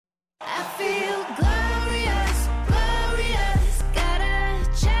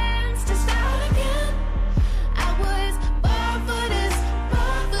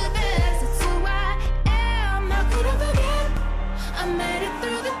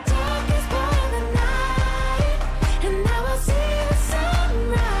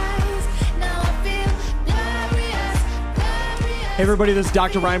Hey everybody, this is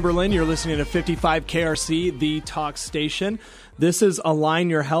Dr. Ryan Berlin. You're listening to 55 KRC, the talk station. This is Align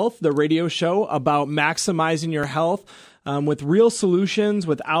Your Health, the radio show about maximizing your health with real solutions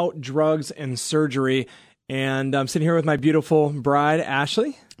without drugs and surgery. And I'm sitting here with my beautiful bride,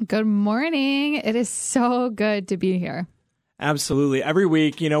 Ashley. Good morning. It is so good to be here. Absolutely. Every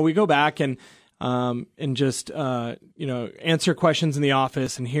week, we go back and just answer questions in the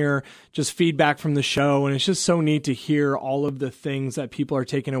office and hear just feedback from the show. And it's just so neat to hear all of the things that people are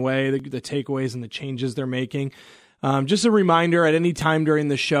taking away, the takeaways and the changes they're making. Just a reminder, at any time during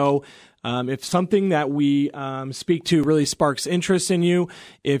the show, if something that we speak to really sparks interest in you,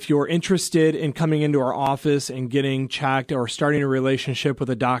 if you're interested in coming into our office and getting checked or starting a relationship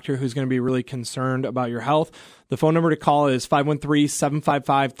with a doctor who's going to be really concerned about your health, the phone number to call is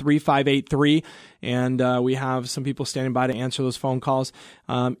 513-755-3583, and we have some people standing by to answer those phone calls.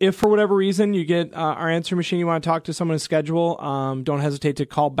 If for whatever reason you get our answer machine, you want to talk to someone to schedule, don't hesitate to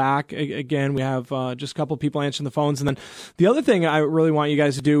call back. Again, we have just a couple of people answering the phones. And then the other thing I really want you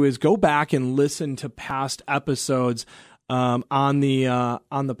guys to do is go back and listen to past episodes on the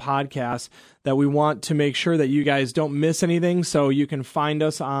podcast, that we want to make sure that you guys don't miss anything. So you can find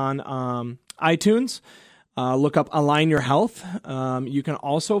us on iTunes. Look up Align Your Health. You can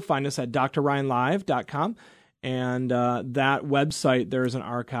also find us at drryanlive.com. And that website, there's an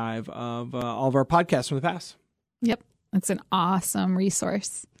archive of all of our podcasts from the past. Yep. It's an awesome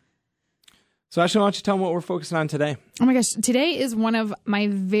resource. So Ashley, why don't you tell them what we're focusing on today? Oh my gosh. Today is one of my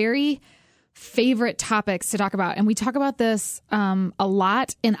very favorite topics to talk about. And we talk about this a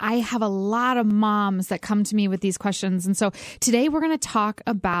lot. And I have a lot of moms that come to me with these questions. And so today we're going to talk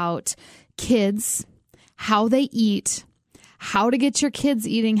about kids, how they eat, how to get your kids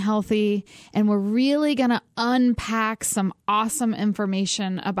eating healthy. And we're really going to unpack some awesome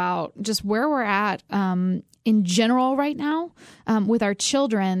information about just where we're at in general right now with our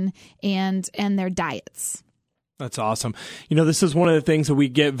children and their diets. That's awesome. This is one of the things that we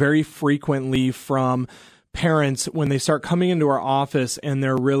get very frequently from parents when they start coming into our office and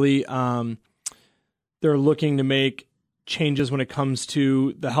they're really they're looking to make changes when it comes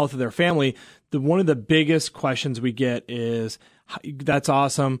to the health of their family. One of the biggest questions we get is, that's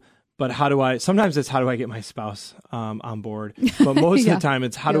awesome, but sometimes it's how do I get my spouse on board? But most of the time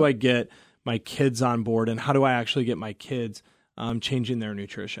it's how do I get my kids on board, and how do I actually get my kids changing their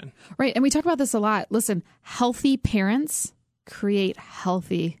nutrition? Right. And we talk about this a lot. Listen, healthy parents create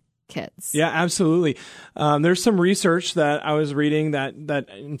healthy kids. Yeah, absolutely. There's some research that I was reading that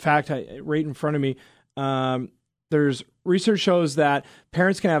in fact, right in front of me, there's research shows that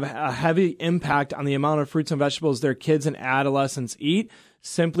parents can have a heavy impact on the amount of fruits and vegetables their kids and adolescents eat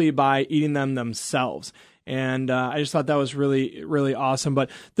simply by eating them themselves. And I just thought that was really, really awesome.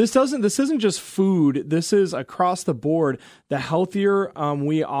 But this isn't just food. This is across the board. The healthier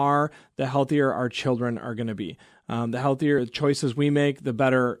we are, the healthier our children are going to be. The healthier choices we make, the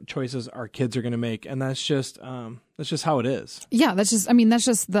better choices our kids are going to make. And that's just how it is. Yeah, that's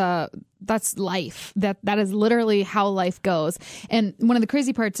life. That is literally how life goes. And one of the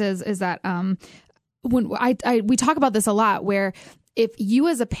crazy parts is that when we talk about this a lot, where if you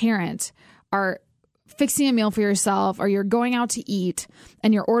as a parent are fixing a meal for yourself, or you're going out to eat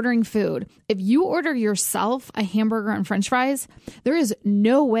and you're ordering food, if you order yourself a hamburger and French fries, there is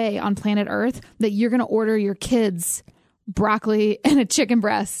no way on planet Earth that you're going to order your kids broccoli and a chicken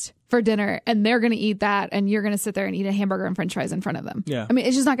breast for dinner and they're going to eat that and you're going to sit there and eat a hamburger and French fries in front of them. Yeah. I mean,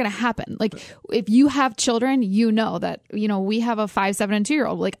 it's just not going to happen. Like, if you have children, that, we have a 5, 7, and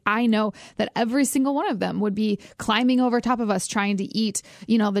 2-year-old. Like, I know that every single one of them would be climbing over top of us trying to eat,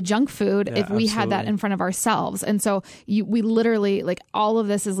 the junk food if we had that in front of ourselves. And so we literally, like, all of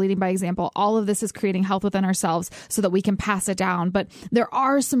this is leading by example. All of this is creating health within ourselves so that we can pass it down. But there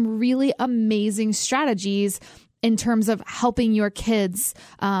are some really amazing strategies in terms of helping your kids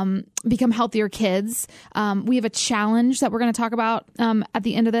become healthier kids. We have a challenge that we're going to talk about at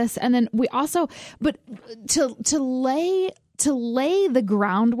the end of this. And then we also, but to lay the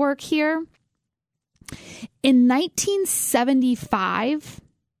groundwork here, in 1975,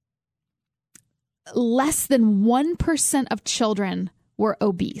 less than 1% of children were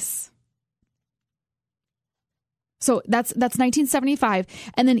obese. So that's 1975.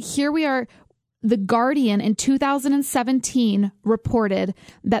 And then here we are. The Guardian in 2017 reported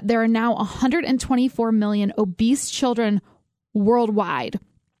that there are now 124 million obese children worldwide.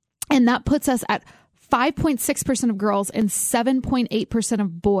 And that puts us at 5.6% of girls and 7.8%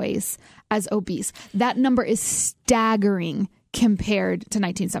 of boys as obese. That number is staggering compared to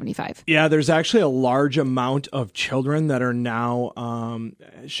 1975. Yeah, there's actually a large amount of children that are now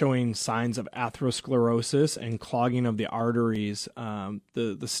showing signs of atherosclerosis and clogging of the arteries. The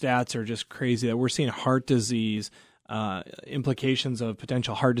stats are just crazy that we're seeing heart disease, implications of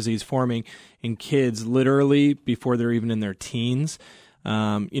potential heart disease forming in kids literally before they're even in their teens.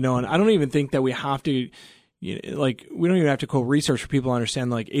 And I don't even think that we have to, we don't even have to quote research for people to understand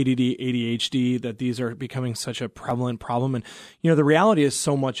like ADD, ADHD, that these are becoming such a prevalent problem. And, the reality is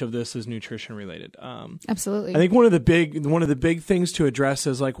so much of this is nutrition related. Absolutely. I think one of the big things to address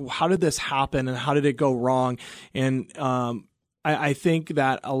is like, how did this happen and how did it go wrong? And, I think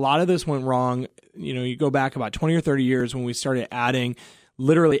that a lot of this went wrong. You go back about 20 or 30 years when we started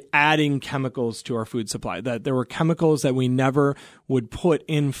literally adding chemicals to our food supply, that there were chemicals that we never would put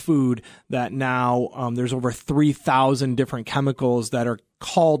in food that now there's over 3,000 different chemicals that are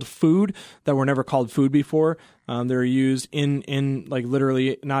called food that were never called food before. They're used in like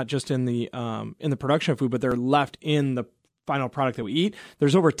literally not just in the production of food, but they're left in the final product that we eat.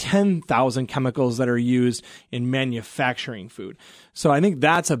 There's over 10,000 chemicals that are used in manufacturing food. So I think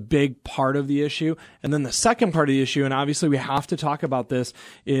that's a big part of the issue. And then the second part of the issue, and obviously we have to talk about this,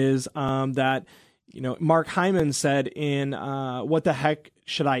 is that, Mark Hyman said in What the Heck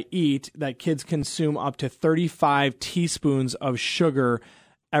Should I Eat? That kids consume up to 35 teaspoons of sugar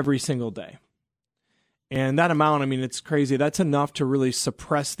every single day. And that amount, it's crazy. That's enough to really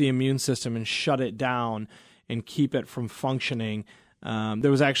suppress the immune system and shut it down and keep it from functioning.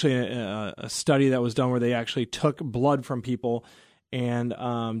 There was actually a study that was done where they actually took blood from people and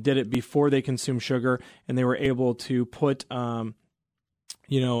did it before they consumed sugar, and they were able to put a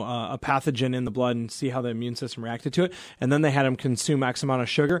pathogen in the blood and see how the immune system reacted to it. And then they had them consume X amount of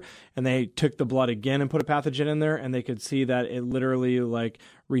sugar, and they took the blood again and put a pathogen in there, and they could see that it literally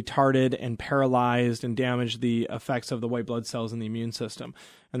retarded and paralyzed and damaged the effects of the white blood cells in the immune system.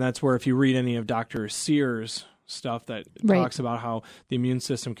 And that's where, if you read any of Dr. Sears' stuff that talks about how the immune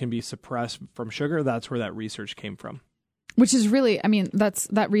system can be suppressed from sugar, that's where that research came from. Which is really,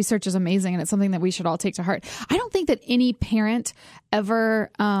 that research is amazing, and it's something that we should all take to heart. I don't think that any parent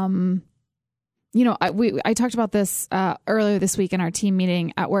ever, I talked about this earlier this week in our team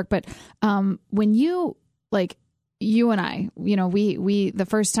meeting at work, but when you and I, we the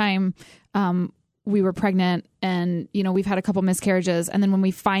first time we were pregnant, and, we've had a couple miscarriages, and then when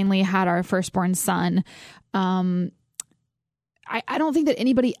we finally had our firstborn son, I don't think that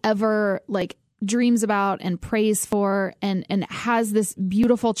anybody ever dreams about and prays for and has this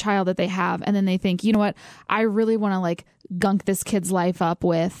beautiful child that they have. And then they think, you know what, I really want to gunk this kid's life up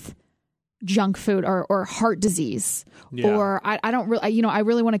with junk food or heart disease. Yeah. Or I don't really, I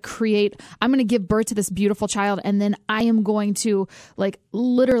really want to I'm going to give birth to this beautiful child. And then I am going to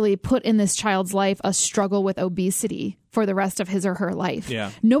literally put in this child's life a struggle with obesity for the rest of his or her life.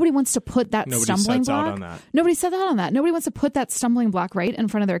 Yeah. Nobody wants to put that stumbling block. Out on that. Nobody set out on that. Nobody wants to put that stumbling block right in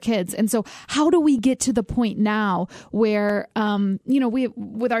front of their kids. And so how do we get to the point now where, we,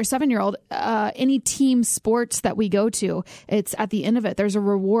 with our 7-year-old, any team sports that we go to, it's at the end of it, there's a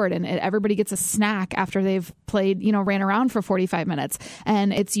reward, and everybody gets a snack after they've played, ran around for 45 minutes.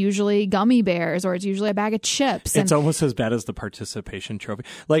 And it's usually gummy bears, or it's usually a bag of chips. It's almost as bad as the participation trophy.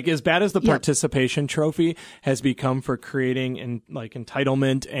 As bad as the participation trophy has become for creating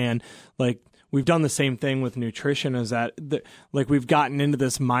entitlement, and we've done the same thing with nutrition, is that we've gotten into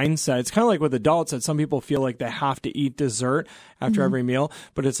this mindset. It's kind of like with adults, that some people feel like they have to eat dessert after every meal,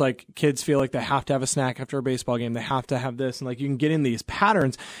 but it's like kids feel like they have to have a snack after a baseball game. They have to have this, and you can get in these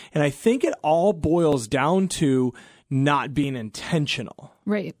patterns. And I think it all boils down to not being intentional.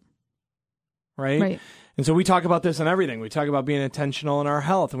 Right. And so we talk about this in everything. We talk about being intentional in our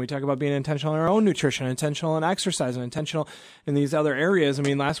health, and we talk about being intentional in our own nutrition, intentional in exercise, and intentional in these other areas.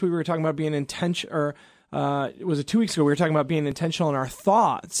 Last week we were talking about being intentional, or was it 2 weeks ago? We were talking about being intentional in our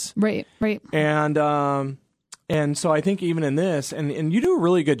thoughts. Right. And so I think even in this, and you do a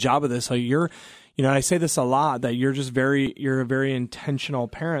really good job of this. I say this a lot, that you're a very intentional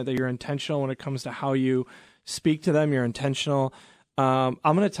parent, that you're intentional when it comes to how you speak to them. You're intentional. I'm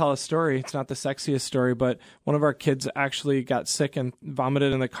going to tell a story. It's not the sexiest story, but one of our kids actually got sick and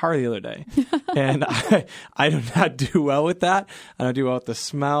vomited in the car the other day. And I do not do well with that. I don't do well with the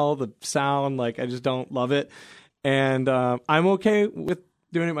smell, the sound. I just don't love it. And I'm okay with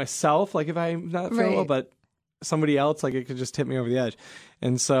doing it myself, if I'm not feeling well, but somebody else, it could just tip me over the edge.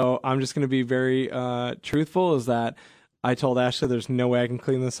 And so I'm just going to be very truthful, is that I told Ashley there's no way I can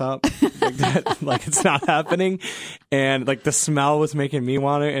clean this up. It's not happening. And the smell was making me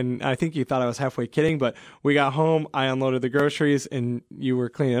want it. And I think you thought I was halfway kidding, but we got home, I unloaded the groceries, and you were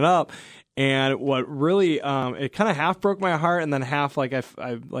cleaning up. And what really, it kind of half broke my heart, and then half like I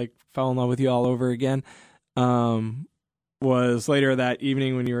like fell in love with you all over again. Was later that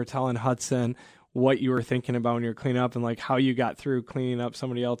evening when you were telling Hudson what you were thinking about when you were cleaning up, and like how you got through cleaning up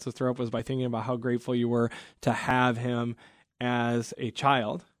somebody else's throat was by thinking about how grateful you were to have him as a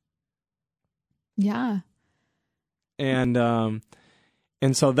child. Yeah. And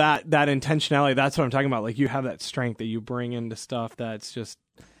so that intentionality, that's what I'm talking about. Like you have that strength that you bring into stuff that's just,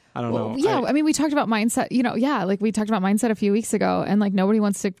 I don't know. Yeah. I mean, we talked about mindset, like we talked about mindset a few weeks ago, and like nobody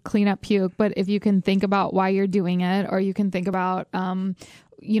wants to clean up puke, but if you can think about why you're doing it, or you can think about,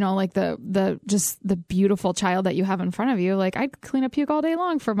 like the beautiful child that you have in front of you, like I'd clean up puke all day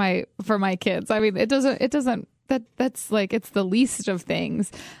long for my kids. I mean, that's like, it's the least of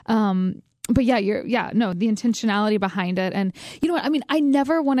things. But yeah, the intentionality behind it. And you know what, I mean, I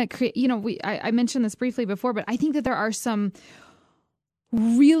never want to create, I mentioned this briefly before, but I think that there are some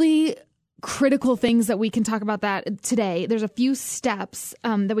really critical things that we can talk about that today. There's a few steps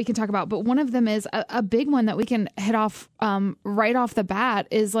that we can talk about, but one of them is a big one that we can hit off right off the bat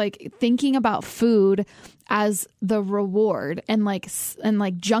is like thinking about food as the reward, and like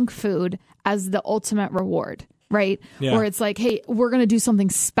junk food as the ultimate reward. Right? Yeah. Or it's like, hey, we're going to do something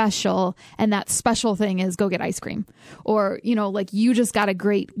special, and that special thing is go get ice cream. Or, like you just got a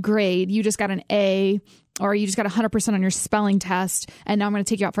great grade, you just got an A, or you just got 100% on your spelling test, and now I'm going to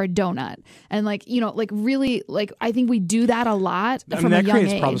take you out for a donut. And like, really, like I think we do that a lot from a young age. That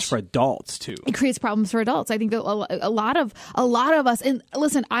creates problems for adults too. It creates problems for adults. I think that a lot of us, and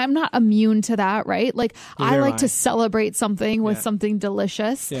listen, I'm not immune to that, right? Like I like to celebrate something with something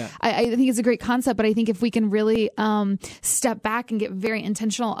delicious. Yeah. I think it's a great concept, but I think if we can really step back and get very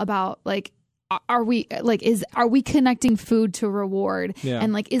intentional about like, are we connecting food to reward? Yeah.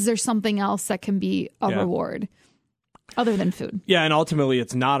 And like, is there something else that can be a reward other than food? Yeah. And ultimately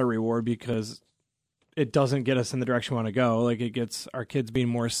it's not a reward because it doesn't get us in the direction we want to go. Like it gets our kids being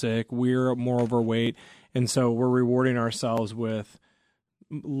more sick. We're more overweight. And so we're rewarding ourselves with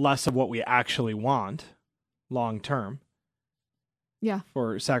less of what we actually want long term. Yeah.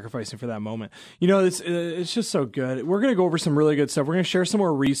 For sacrificing for that moment. It's just so good. We're going to go over some really good stuff. We're going to share some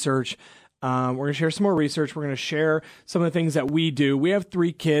more research. We're going to share some more research. We're going to share some of the things that we do. We have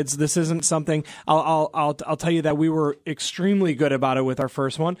 3 kids. This isn't something I'll tell you that we were extremely good about it with our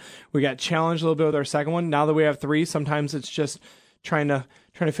first one. We got challenged a little bit with our second one. Now that we have 3, sometimes it's just trying to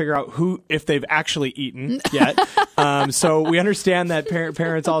figure out if they've actually eaten yet. So we understand that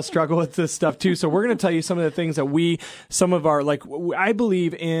parents all struggle with this stuff too. So we're going to tell you some of the things that I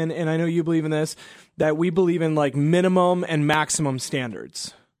believe in, and I know you believe in this, that we believe in like minimum and maximum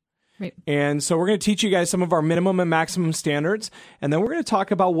standards. Right. And so we're going to teach you guys some of our minimum and maximum standards. And then we're going to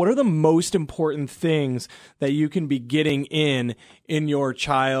talk about what are the most important things that you can be getting in your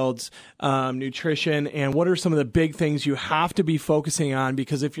child's nutrition, and what are some of the big things you have to be focusing on,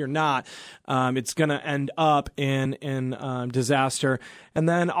 because if you're not, it's going to end up in disaster. And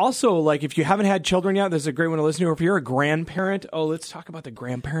then also, like, if you haven't had children yet, this is a great one to listen to. Or if you're a grandparent, let's talk about the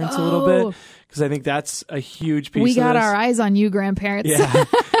grandparents a little bit, because I think that's a huge piece of this. We got our eyes on you, grandparents. Yeah.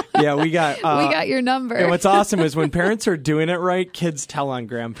 Yeah, we got your number. And what's awesome is when parents are doing it right, kids tell on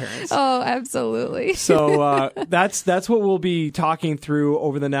grandparents. Oh, absolutely. So that's what we'll be talking through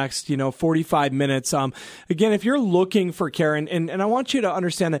over the next 45 minutes. Again, if you're looking for care, and I want you to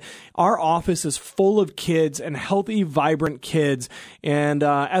understand that our office is full of kids and healthy, vibrant kids. And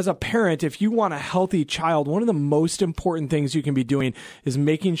as a parent, if you want a healthy child, one of the most important things you can be doing is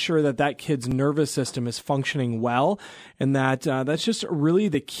making sure that kid's nervous system is functioning well, and that's just really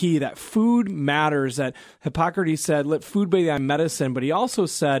the key. That food matters. That Hippocrates said, "Let food be thy medicine," but he also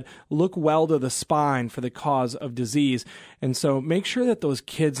said, "Look well to the spine for the cause of disease." And so make sure that those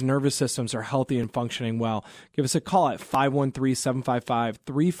kids' nervous systems are healthy and functioning well. Give us a call at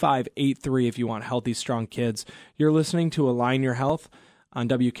 513-755-3583 if you want healthy, strong kids. You're listening to Align Your Health on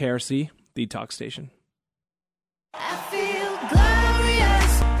WKRC, the talk station. I feel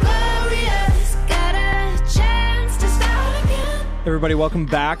glorious, glorious, got a chance to start again. Everybody, welcome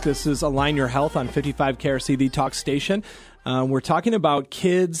back. This is Align Your Health on 55 KRC, the talk station. We're talking about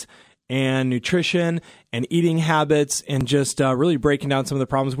kids and nutrition and eating habits, and just really breaking down some of the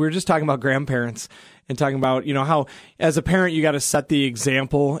problems. We were just talking about grandparents and talking about, how as a parent, you got to set the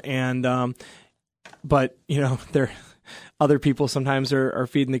example, and but there other people sometimes are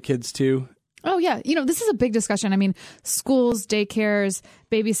feeding the kids too. Oh yeah. This is a big discussion. I mean, schools, daycares,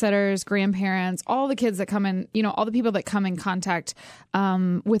 babysitters, grandparents, all the kids that come in, all the people that come in contact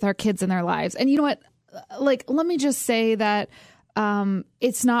with our kids in their lives. And you know what? Like, let me just say that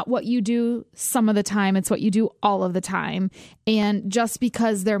it's not what you do some of the time, it's what you do all of the time. And just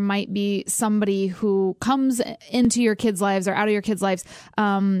because there might be somebody who comes into your kids' lives or out of your kids' lives,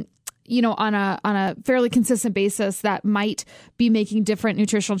 you know, on a fairly consistent basis that might be making different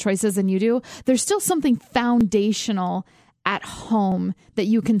nutritional choices than you do, there's still something foundational at home that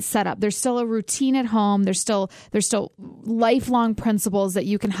you can set up. There's still a routine at home. There's still lifelong principles that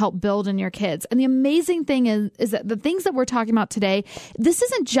you can help build in your kids. And the amazing thing is that the things that we're talking about today, this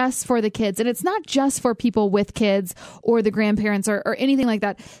isn't just for the kids, and it's not just for people with kids or the grandparents or anything like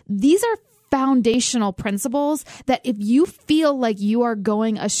that. These are foundational principles that if you feel like you are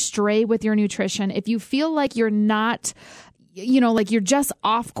going astray with your nutrition, if you feel like you're not, you know, like you're just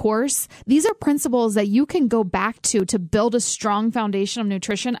off course, these are principles that you can go back to build a strong foundation of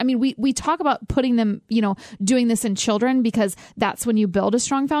nutrition. I mean, we talk about putting them, you know, doing this in children because that's when you build a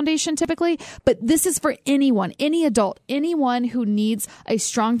strong foundation typically. But this is for anyone, any adult, anyone who needs a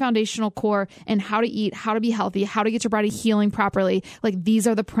strong foundational core and how to eat, how to be healthy, how to get your body healing properly. Like these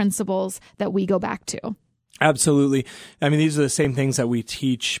are the principles that we go back to. Absolutely. I mean, these are the same things that we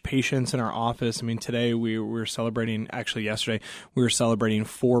teach patients in our office. I mean, today we were celebrating, actually yesterday, we were celebrating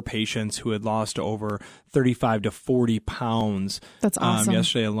 4 patients who had lost over 35 to 40 pounds. That's awesome.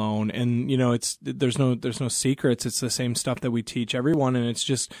 Yesterday alone. And, you know, there's no secrets. It's the same stuff that we teach everyone. And it's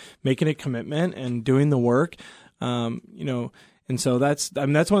just making a commitment and doing the work, you know. And so that's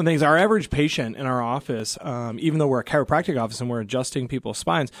one of the things. Our average patient in our office, even though we're a chiropractic office and we're adjusting people's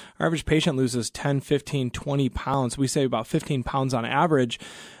spines, our average patient loses 10, 15, 20 pounds. We say about 15 pounds on average.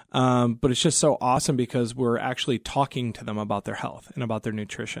 But it's just so awesome because we're actually talking to them about their health and about their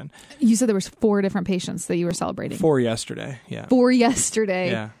nutrition. You said there was 4 different patients that you were celebrating. 4 yesterday. Yeah. 4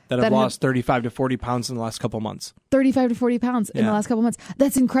 yesterday. Yeah. That have lost 35 to 40 pounds in the last couple months. 35 to 40 pounds in the last couple months.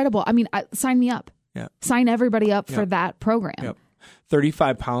 That's incredible. I mean, sign me up. Yeah. Sign everybody up for that program. Yep.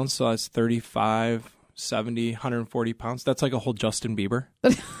 35 pounds, so that's 35, 70, 140 pounds. That's like a whole Justin Bieber.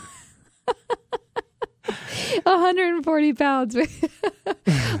 140 pounds.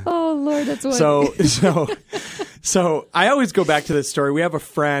 Oh, Lord, that's what. So I always go back to this story. We have a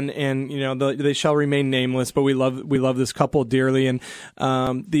friend, and you know they shall remain nameless, but we love this couple dearly. And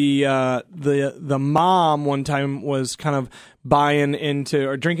the mom one time was kind of buying into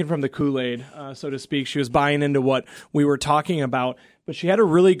or drinking from the Kool-Aid, so to speak. She was buying into what we were talking about. But she had a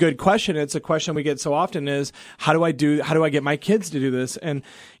really good question. It's a question we get so often is, how do I get my kids to do this? And,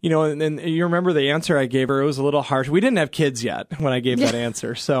 you know, and you remember the answer I gave her. It was a little harsh. We didn't have kids yet when I gave that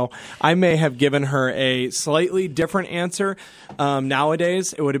answer. So I may have given her a slightly different answer.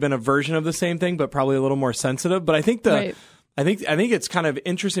 Nowadays, it would have been a version of the same thing, but probably a little more sensitive. But I think I think it's kind of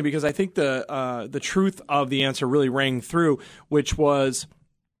interesting because I think the truth of the answer really rang through, which was,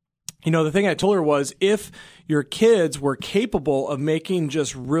 you know, the thing I told her was if your kids were capable of making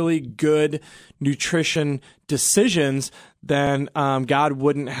just really good nutrition decisions, then God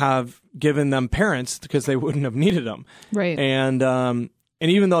wouldn't have given them parents because they wouldn't have needed them. Right. And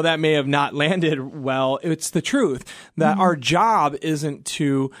even though that may have not landed well, it's the truth that our job isn't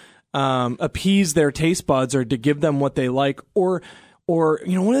to appease their taste buds or to give them what they like. Or,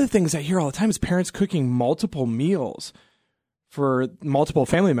 you know, one of the things I hear all the time is parents cooking multiple meals for multiple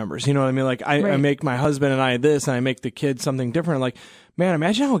family members. You know what I mean? Like I make my husband and I this, and I make the kids something different. Like, man,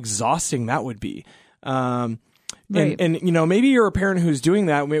 imagine how exhausting that would be. And you know, maybe you're a parent who's doing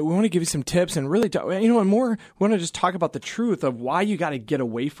that. We want to give you some tips and really, you know, and more, we want to just talk about the truth of why you got to get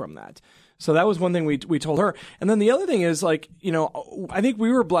away from that. So that was one thing we told her. And then the other thing is, like, you know, I think we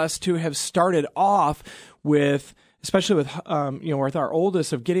were blessed to have started off with, especially with, you know, with our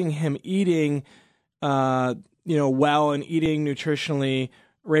oldest, of getting him eating, you know, well and eating nutritionally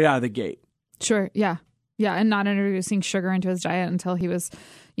right out of the gate. Sure. Yeah. Yeah. And not introducing sugar into his diet until he was,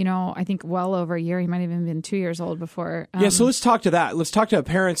 you know, I think well over a year. He might have even been 2 years old before. Yeah. So let's talk to that. Let's talk to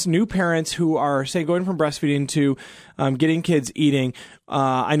parents, new parents who are, say, going from breastfeeding to getting kids eating.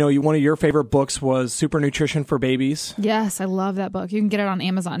 I know one of your favorite books was Super Nutrition for Babies. Yes. I love that book. You can get it on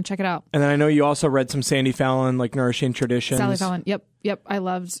Amazon. Check it out. And then I know you also read some Sandy Fallon, like Nourishing Traditions. Sally Fallon. Yep.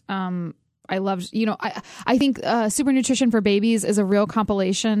 I loved, you know, I think Super Nutrition for Babies is a real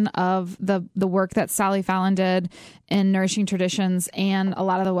compilation of the work that Sally Fallon did in Nourishing Traditions and a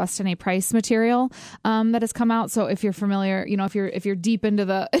lot of the Weston A. Price material that has come out. So if you're familiar, you know, if you're deep into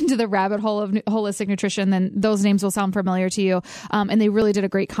the rabbit hole of holistic nutrition, then those names will sound familiar to you. And they really did a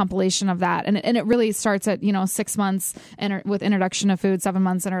great compilation of that. And it really starts at, you know, 6 months with introduction of food, 7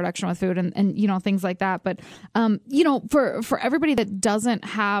 months introduction with food, and you know, things like that. But you know, for everybody that doesn't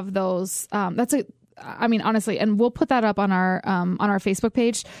have those, that's I mean, honestly, and we'll put that up on our Facebook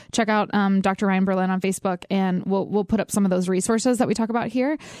page. Check out Dr. Ryan Berlin on Facebook, and we'll put up some of those resources that we talk about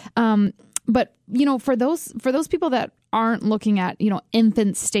here. But for those people that aren't looking at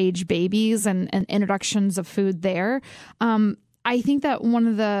infant stage babies and introductions of food there, I think that one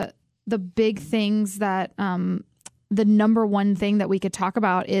of the big things that the number one thing that we could talk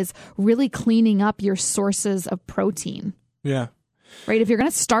about is really cleaning up your sources of protein. Yeah. Right. If you're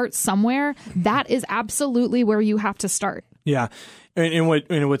going to start somewhere, that is absolutely where you have to start. Yeah. And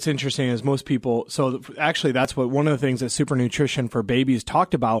what's interesting is most people, so actually that's what one of the things that Super Nutrition for Babies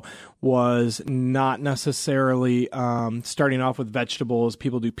talked about was not necessarily starting off with vegetables.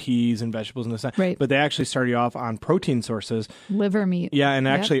 People do peas and vegetables and this, right. But they actually started off on protein sources. Liver meat. Yeah, and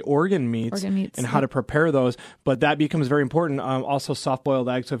actually organ meats and how to prepare those. But that becomes very important. Also soft-boiled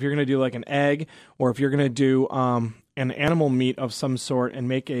eggs. So if you're going to do like an egg, or if you're going to do an animal meat of some sort and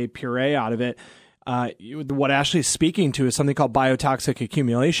make a puree out of it, what Ashley's speaking to is something called biotoxic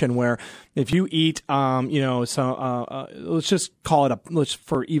accumulation, where if you eat, let's just call it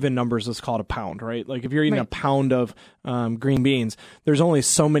for even numbers, let's call it a pound, right? Like if you're eating a pound of green beans, there's only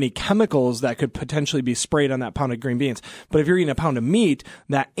so many chemicals that could potentially be sprayed on that pound of green beans. But if you're eating a pound of meat,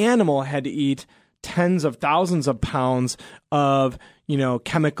 that animal had to eat tens of thousands of pounds of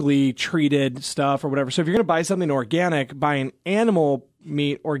chemically treated stuff or whatever. So if you're going to buy something organic, buying animal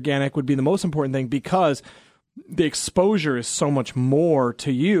meat organic would be the most important thing, because the exposure is so much more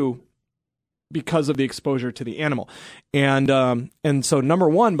to you because of the exposure to the animal. And so number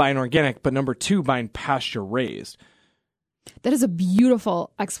one, buying organic, but number two, buying pasture raised. That is a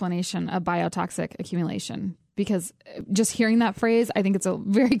beautiful explanation of biotoxic accumulation, because just hearing that phrase, I think it's a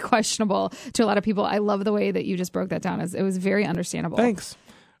very questionable to a lot of people. I love the way that you just broke that down. It was very understandable. Thanks.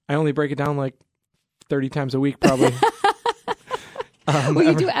 I only break it down like 30 times a week, probably.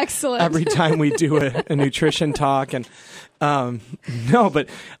 You do excellent. Every time we do a nutrition talk, and no, but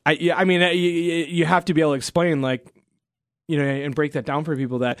you have to be able to explain, like, and break that down for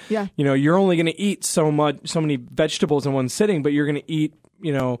people that you're only going to eat so many vegetables in one sitting, but you're going to eat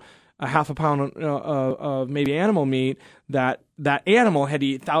a half a pound of maybe animal meat that animal had to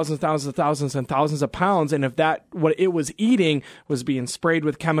eat thousands and thousands of pounds. And if what it was eating was being sprayed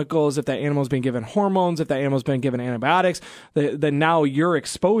with chemicals, if that animal's been given hormones, if that animal's been given antibiotics, then now your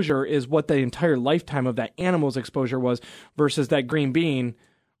exposure is what the entire lifetime of that animal's exposure was, versus that green bean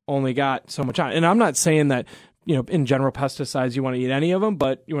only got so much on. And I'm not saying that, in general, pesticides, you want to eat any of them,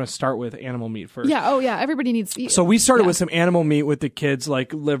 but you want to start with animal meat first. Yeah. Oh, yeah. Everybody needs. So we started with some animal meat with the kids,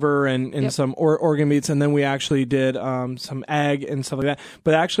 like liver and some organ meats, and then we actually did some egg and stuff like that.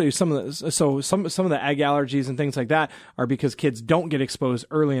 But actually, some of the egg allergies and things like that are because kids don't get exposed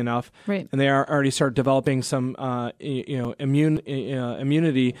early enough, right? And they already start developing some immunity,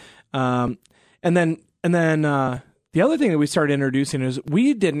 and then. The other thing that we started introducing is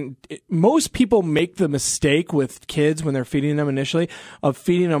most people make the mistake with kids when they're feeding them initially of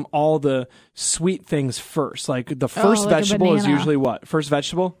feeding them all the sweet things first. Like the first vegetable is usually what? First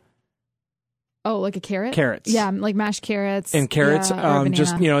vegetable? Oh, like a carrot? Carrots. Yeah, like mashed carrots. And carrots,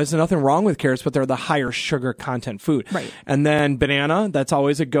 there's nothing wrong with carrots, but they're the higher sugar content food. Right. And then banana, that's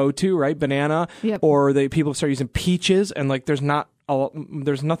always a go-to, right? Banana. Yep. Or people start using peaches, and like there's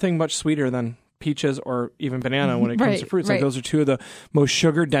nothing much sweeter than peaches or even banana when it comes to fruits. Like those are two of the most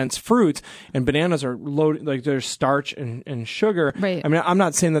sugar dense fruits, and bananas are loaded, like there's starch and sugar. Right. I mean, I'm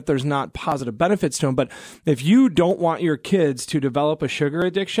not saying that there's not positive benefits to them, but if you don't want your kids to develop a sugar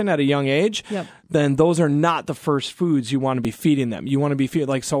addiction at a young age, then those are not the first foods you want to be feeding them. You want to be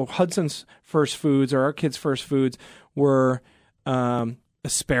so Hudson's first foods, or our kids' first foods, were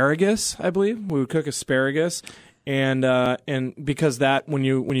asparagus, I believe. We would cook asparagus, and because that when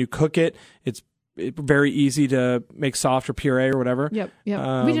you cook it, it's very easy to make soft or puree or whatever. Yep.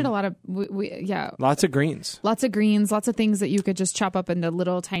 We did a lot of, lots of greens. Lots of greens, lots of things that you could just chop up into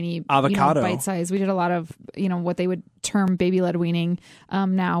little tiny avocado, bite size. We did a lot of, what they would term baby-led weaning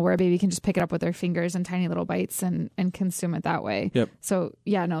now, where a baby can just pick it up with their fingers in tiny little bites and consume it that way. Yep. So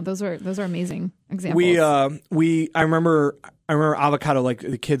those are amazing examples. I remember avocado, like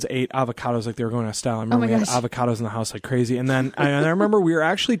the kids ate avocados like they were going out of style. I remember we had avocados in the house like crazy. And then I remember we were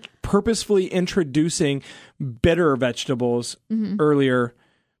actually purposefully introducing bitter vegetables earlier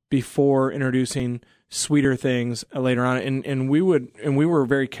before introducing sweeter things later on. And we were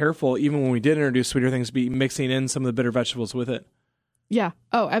very careful, even when we did introduce sweeter things, be mixing in some of the bitter vegetables with it. Yeah.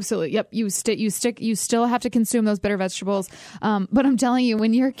 Oh, absolutely. Yep. You still have to consume those bitter vegetables. But I'm telling you,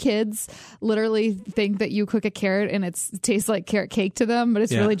 when your kids literally think that you cook a carrot and it tastes like carrot cake to them, but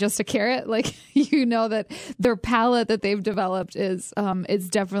it's really just a carrot, like, you know that their palate that they've developed is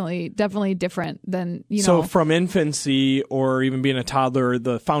definitely different than, So from infancy or even being a toddler,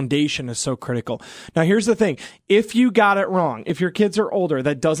 the foundation is so critical. Now, here's the thing. If you got it wrong, if your kids are older,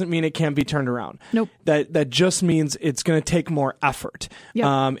 that doesn't mean it can't be turned around. Nope. That just means it's going to take more effort. Yep.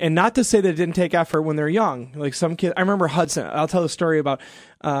 And not to say that it didn't take effort when they're young. Like some kids, I remember Hudson. I'll tell a story about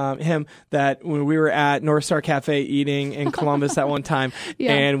him that when we were at North Star Cafe eating in Columbus that one time,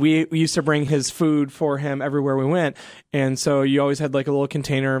 and we used to bring his food for him everywhere we went. And so you always had like a little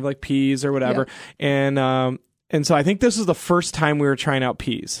container of like peas or whatever. And so I think this was the first time we were trying out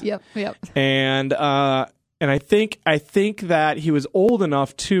peas. Yep. And I think that he was old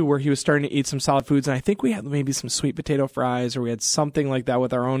enough too, where he was starting to eat some solid foods. And I think we had maybe some sweet potato fries, or we had something like that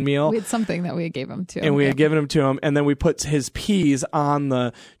with our own meal. We had something that we gave him too. And we had given him to him. And then we put his peas on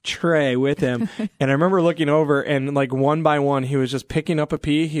the tray with him. And I remember looking over, and like one by one, he was just picking up a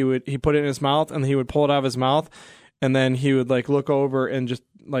pea. He put it in his mouth, and he would pull it out of his mouth. And then he would like look over and just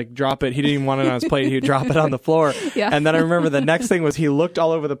like drop it. He didn't even want it on his plate. He would drop it on the floor. Yeah. And then I remember the next thing was he looked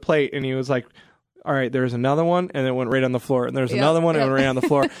all over the plate, and he was like, all right, there's another one, and it went right on the floor. And there's another one, and it went right on the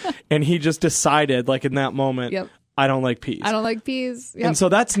floor. And he just decided, like in that moment, I don't like peas. I don't like peas. Yep. And so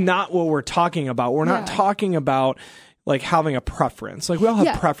that's not what we're talking about. We're not talking about like having a preference. Like we all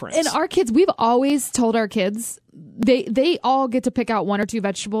have preference. And our kids, we've always told our kids they all get to pick out one or two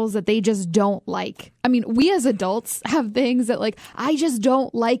vegetables that they just don't like. I mean, we as adults have things that like, I just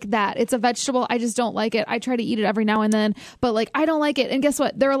don't like that. It's a vegetable. I just don't like it. I try to eat it every now and then, but like, I don't like it. And guess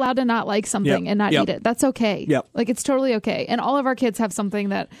what? They're allowed to not like something and not eat it. That's okay. Like, it's totally okay. And all of our kids have something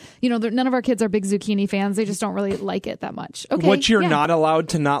that, none of our kids are big zucchini fans. They just don't really like it that much. Okay. What you're not allowed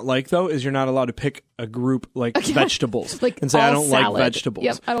to not like, though, is you're not allowed to pick a group like vegetables like and say, I don't salad. like vegetables.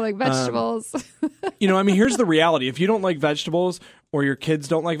 Yep. I don't like vegetables. I mean, here's the reality. If you don't like vegetables, or your kids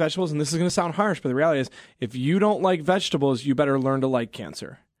don't like vegetables, and this is going to sound harsh, but the reality is, if you don't like vegetables, you better learn to like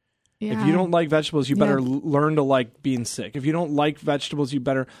cancer. Yeah. If you don't like vegetables, you better learn to like being sick. If you don't like vegetables, you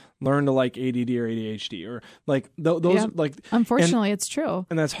better learn to like ADD or ADHD or like those. Like, unfortunately, it's true,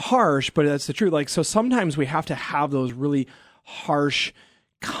 and that's harsh, but that's the truth. Like, so sometimes we have to have those really harsh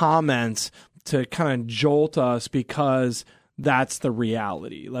comments to kind of jolt us, because that's the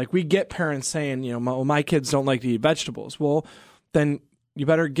reality. Like, we get parents saying, my kids don't like to eat vegetables. Well, then you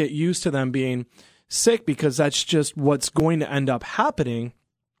better get used to them being sick, because that's just what's going to end up happening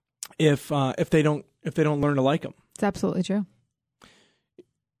if they don't learn to like them. It's absolutely true.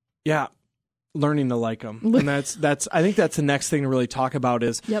 Yeah, learning to like them, and that's I think that's the next thing to really talk about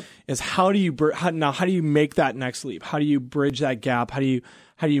is how do you make that next leap? How do you bridge that gap? How do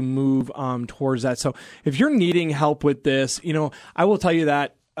you move towards that? So if you're needing help with this, I will tell you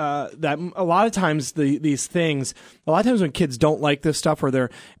that a lot of times these things, a lot of times when kids don't like this stuff,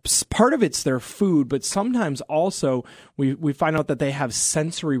 or part of it's their food, but sometimes also we find out that they have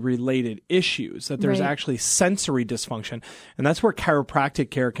sensory related issues, that there's actually sensory dysfunction. And that's where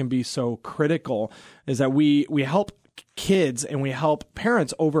chiropractic care can be so critical, is that we help kids and we help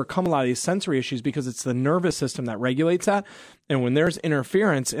parents overcome a lot of these sensory issues, because it's the nervous system that regulates that. And when there's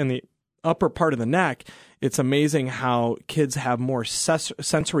interference in the upper part of the neck, it's amazing how kids have more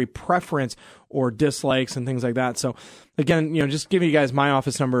sensory preference or dislikes and things like that. So again, just giving you guys, my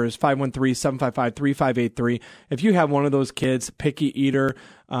office number is 513-755-3583. If you have one of those kids, picky eater,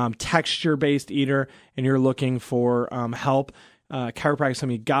 texture-based eater, and you're looking for help, chiropractic is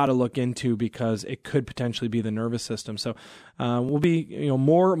something you got to look into, because it could potentially be the nervous system. So we'll be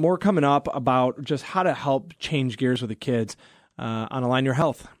more coming up about just how to help change gears with the kids on Align Your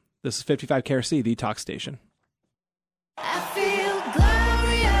Health. This is 55 KRC, the talk station. I feel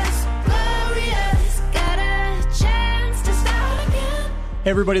glorious, glorious, got a chance to start again.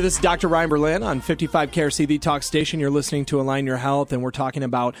 Hey everybody, this is Dr. Ryan Berlin on 55 KRC, the talk station. You're listening to Align Your Health, and we're talking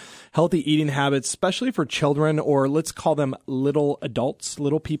about healthy eating habits, especially for children, or let's call them little adults,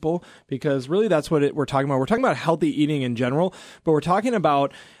 little people, because really that's what we're talking about. We're talking about healthy eating in general, but we're talking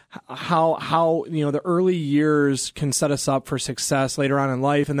about how the early years can set us up for success later on in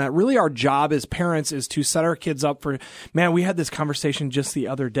life, and that really our job as parents is to set our kids up for. Man, we had this conversation just the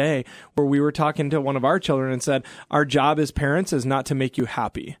other day where we were talking to one of our children and said, our job as parents is not to make you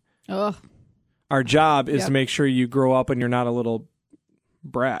happy. Ugh. Our job is to make sure you grow up and you're not a little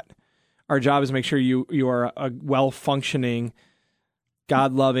brat. Our job is to make sure you are a well-functioning,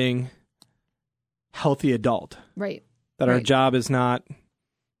 God-loving, healthy adult. Right. That our job is not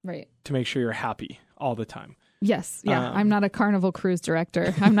to make sure you're happy all the time. Yes. Yeah. I'm not a Carnival cruise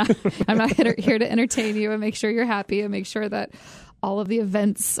director. I'm not here to entertain you and make sure you're happy and make sure that all of the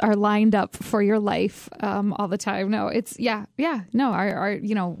events are lined up for your life all the time. No, it's no, our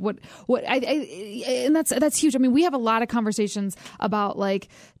and that's huge. I mean, we have a lot of conversations about like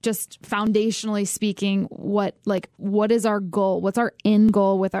just foundationally speaking, what is our goal? What's our end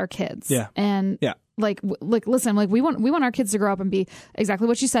goal with our kids? Yeah. And yeah. Listen, we want our kids to grow up and be exactly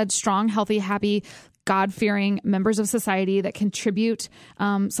what you said, strong, healthy, happy, God-fearing members of society that contribute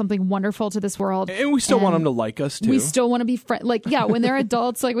something wonderful to this world. And we still want them to like us too. We still want to be friends. Like, yeah, when they're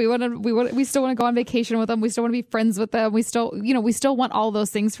adults, like we still want to go on vacation with them. We still want to be friends with them. We still want all those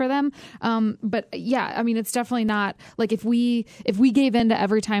things for them. But yeah, I mean, it's definitely not like if we gave in to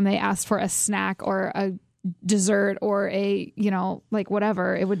every time they asked for a snack or a dessert or a,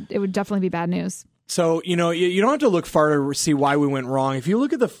 whatever, it would definitely be bad news. So, you don't have to look far to see why we went wrong. If you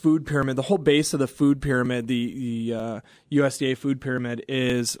look at the food pyramid, the whole base of the food pyramid, the USDA food pyramid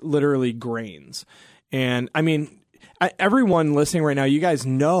is literally grains. And I mean, everyone listening right now, you guys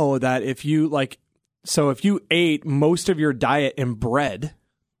know that if you ate most of your diet in bread,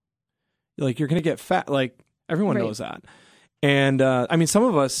 like you're going to get fat. Like everyone knows that. And I mean, some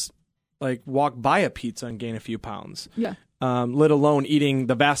of us like walk by a pizza and gain a few pounds. Yeah. Let alone eating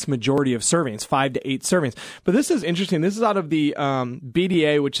the vast majority of servings, 5 to 8 servings. But this is interesting. This is out of the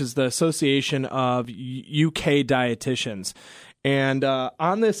BDA, which is the Association of UK Dietitians. And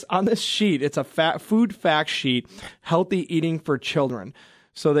on this sheet, it's a food fact sheet, healthy eating for children.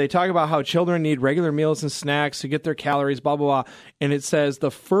 So they talk about how children need regular meals and snacks to get their calories, blah, blah, blah. And it says the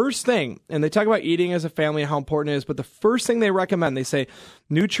first thing, and they talk about eating as a family, how important it is, but the first thing they recommend, they say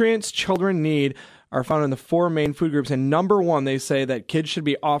nutrients children need are found in the 4 main food groups. And number 1, they say that kids should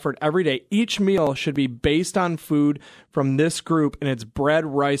be offered every day. Each meal should be based on food from this group, and it's bread,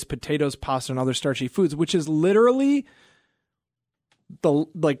 rice, potatoes, pasta, and other starchy foods, which is literally the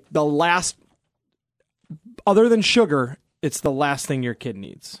last, other than sugar, it's the last thing your kid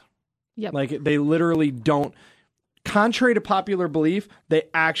needs. Yep. Like they literally don't, contrary to popular belief, they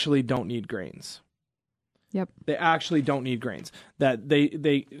actually don't need grains. Yep. They actually don't need grains. That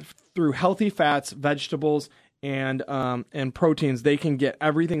they through healthy fats, vegetables, and proteins, they can get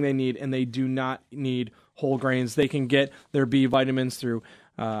everything they need, and they do not need whole grains. They can get their B vitamins through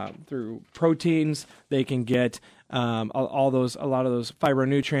proteins. They can get a lot of those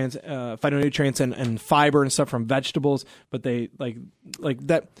phytonutrients and fiber and stuff from vegetables. But they like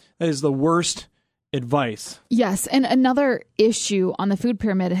that is the worst advice. Yes, and another issue on the food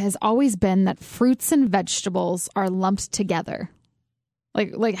pyramid has always been that fruits and vegetables are lumped together.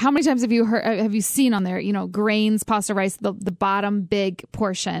 Like how many times have you seen on there, grains, pasta, rice, the bottom big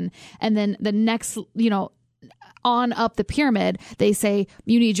portion, and then the next, on up the pyramid, they say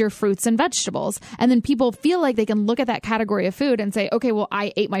you need your fruits and vegetables. And then people feel like they can look at that category of food and say, okay, well,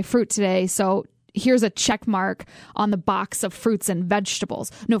 I ate my fruit today, so here's a check mark on the box of fruits and vegetables.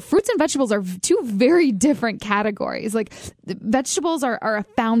 No, fruits and vegetables are 2 very different categories. Like vegetables are a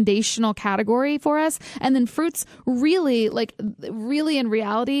foundational category for us. And then fruits really in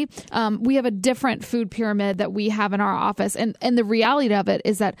reality, we have a different food pyramid that we have in our office. And the reality of it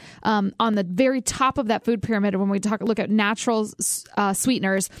is that on the very top of that food pyramid, when we look at natural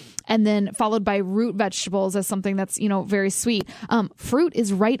sweeteners and then followed by root vegetables as something that's, very sweet, fruit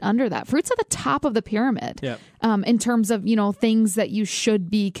is right under that. Fruit's at the top of the pyramid. Yeah. In terms of, things that you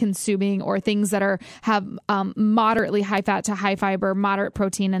should be consuming or things that have moderately high fat to high fiber, moderate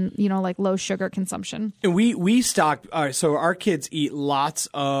protein, and, like low sugar consumption. And we stock, so our kids eat lots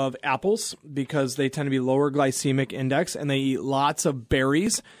of apples because they tend to be lower glycemic index, and they eat lots of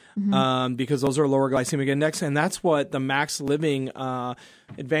berries because those are lower glycemic index. And that's what the Max Living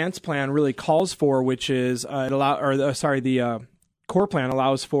Advanced Plan really calls for, which is the Core Plan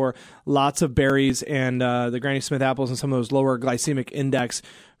allows for lots of berries and the Granny Smith apples and some of those lower glycemic index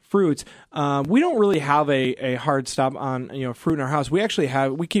fruits. We don't really have a hard stop on fruit in our house.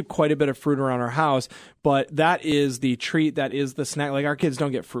 We keep quite a bit of fruit around our house, but that is the treat. That is the snack. Like our kids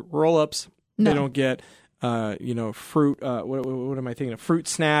don't get fruit roll-ups. No. They don't get fruit. What am I thinking of? Fruit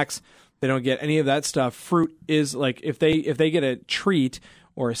snacks. They don't get any of that stuff. Fruit is like if they get a treat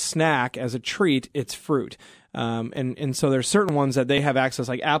or a snack as a treat, it's fruit. And so there's certain ones that they have access,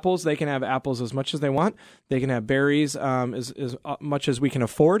 like apples. They can have apples as much as they want. They can have berries as much as we can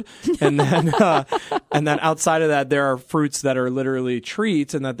afford. And then and then outside of that, there are fruits that are literally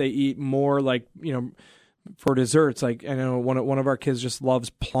treats and that they eat more, like for desserts. Like I know one of our kids just loves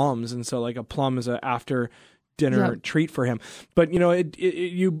plums, and so like a plum is a after dinner Yep. treat for him. But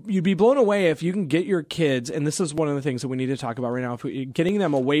you'd be blown away if you can get your kids, and this is one of the things that we need to talk about right now, getting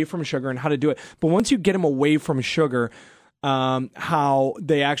them away from sugar and how to do it. But once you get them away from sugar, how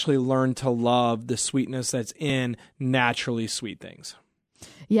they actually learn to love the sweetness that's in naturally sweet things.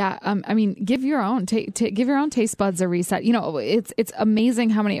 Yeah, I mean, give your own give your own taste buds a reset. It's amazing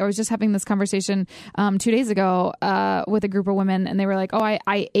how many. I was just having this conversation 2 days ago with a group of women, and they were like, "Oh,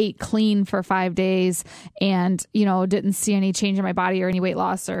 I ate clean for 5 days, and didn't see any change in my body or any weight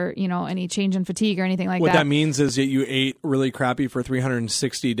loss or any change in fatigue or anything like that." What that means is that you ate really crappy for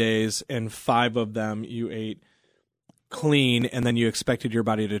 360 days, and 5 of them you ate clean, and then you expected your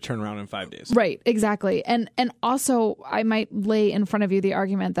body to turn around in 5 days. Right, exactly. And also I might lay in front of you the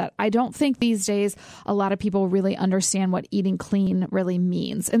argument that I don't think these days a lot of people really understand what eating clean really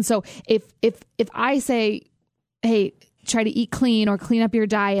means. And so if I say, hey, try to eat clean or clean up your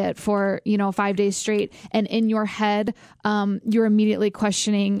diet for 5 days straight, and in your head you're immediately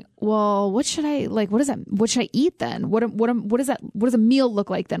questioning, well, what should I what should I eat then? What does a meal look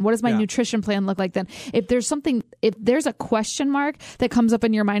like then? What does my nutrition plan look like then? If there's a question mark that comes up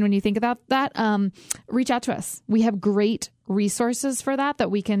in your mind when you think about that, reach out to us. We have great resources for that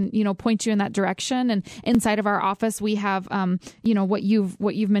we can point you in that direction. And inside of our office we have what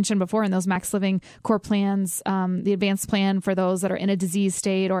you've mentioned before in those Max Living core plans, the advanced plan for those that are in a disease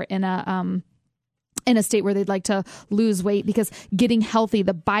state or in a state where they'd like to lose weight, because getting healthy,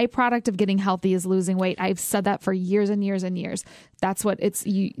 the byproduct of getting healthy is losing weight. I've said that for years and years and years. That's what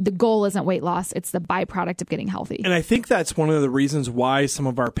the goal isn't weight loss. It's the byproduct of getting healthy. And I think that's one of the reasons why some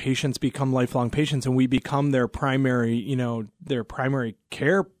of our patients become lifelong patients and we become their primary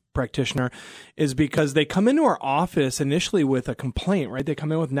care practitioner, is because they come into our office initially with a complaint, right? They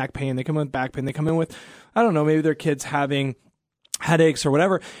come in with neck pain, they come in with back pain, they come in with, I don't know, maybe their kid's having headaches or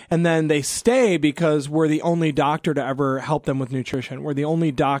whatever, and then they stay because we're the only doctor to ever help them with nutrition. We're the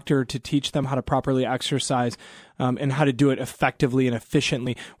only doctor to teach them how to properly exercise and how to do it effectively and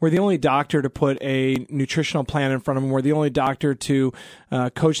efficiently. We're the only doctor to put a nutritional plan in front of them. We're the only doctor to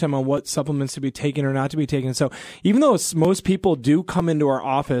coach them on what supplements to be taken or not to be taken. So even though most people do come into our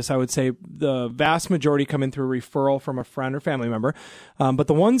office, I would say the vast majority come in through a referral from a friend or family member. But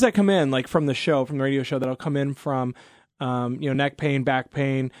the ones that come in, like from the radio show, that'll come in from neck pain, back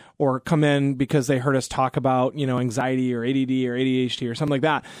pain, or come in because they heard us talk about, anxiety or ADD or ADHD or something like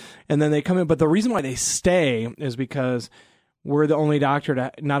that. And then they come in. But the reason why they stay is because we're the only doctor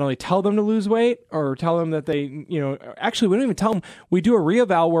to not only tell them to lose weight or tell them that they, actually, we don't even tell them. We do a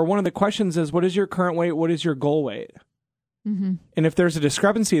reeval where one of the questions is, what is your current weight? What is your goal weight? Mm-hmm. And if there's a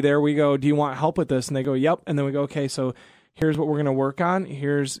discrepancy there, we go, do you want help with this? And they go, yep. And then we go, okay, so here's what we're going to work on.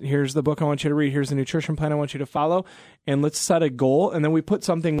 Here's the book I want you to read. Here's the nutrition plan I want you to follow. And let's set a goal. And then we put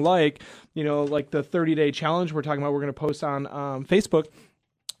something like, like the 30-day challenge we're talking about, we're going to post on Facebook.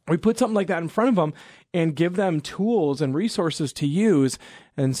 We put something like that in front of them and give them tools and resources to use.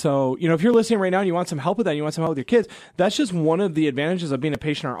 And so, if you're listening right now and you want some help with that, you want some help with your kids, that's just one of the advantages of being a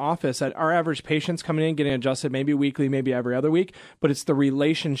patient in our office, that our average patient's coming in, getting adjusted maybe weekly, maybe every other week, but it's the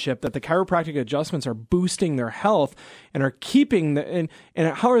relationship that the chiropractic adjustments are boosting their health and are keeping and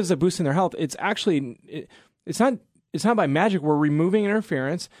how is it boosting their health? It's actually, it's not by magic. We're removing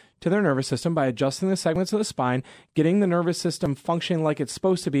interference to their nervous system by adjusting the segments of the spine, getting the nervous system functioning like it's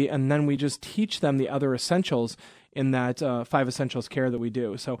supposed to be, and then we just teach them the other essentials in that 5 essentials care that we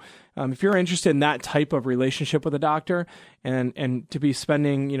do. So if you're interested in that type of relationship with a doctor and to be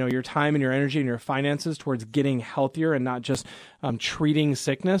spending your time and your energy and your finances towards getting healthier and not just treating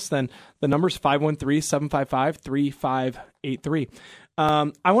sickness, then the number's 513-755-3583.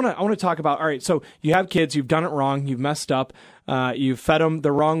 I want to talk about, all right, so you have kids, you've done it wrong, you've messed up, you've fed them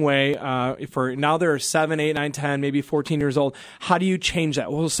the wrong way, for now they're 7, 8, 9, 10, maybe 14 years old. How do you change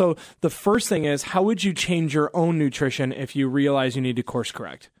that? Well, so the first thing is, how would you change your own nutrition if you realize you need to course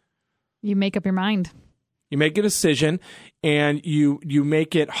correct? You make up your mind. You make a decision, and you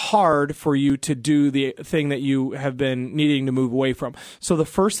make it hard for you to do the thing that you have been needing to move away from. So the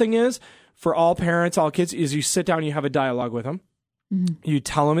first thing is, for all parents, all kids, is you sit down and you have a dialogue with them. Mm-hmm. You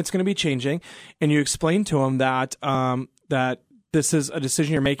tell them it's going to be changing, and you explain to them that that this is a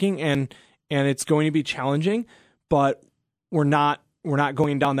decision you're making, and it's going to be challenging, but we're not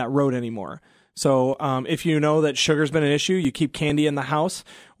going down that road anymore. So if you know that sugar's been an issue, you keep candy in the house,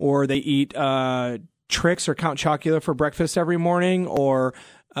 or they eat Trix or Count Chocula for breakfast every morning, or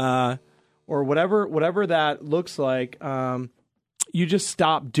whatever that looks like. You just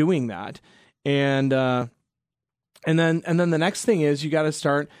stop doing that, and then the next thing is you got to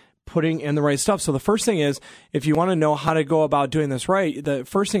start putting in the right stuff. So the first thing is, if you want to know how to go about doing this right, the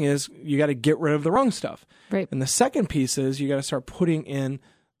first thing is you got to get rid of the wrong stuff. Right. And the second piece is you got to start putting in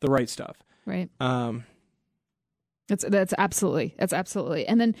the right stuff. Right. That's absolutely.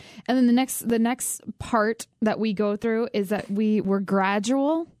 And then the next part that we go through is that we're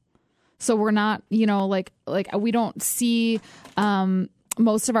gradual. So we're not, like we don't see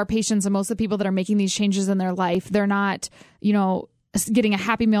most of our patients and most of the people that are making these changes in their life, they're not, getting a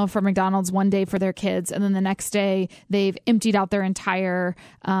Happy Meal from McDonald's one day for their kids, and then the next day they've emptied out their entire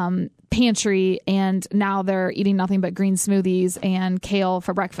pantry and now they're eating nothing but green smoothies and kale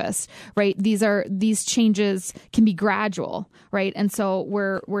for breakfast, right? These changes can be gradual, right? And so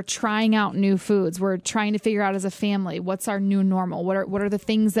we're trying out new foods. We're trying to figure out as a family, what's our new normal? What are the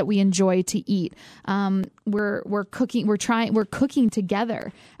things that we enjoy to eat? We're cooking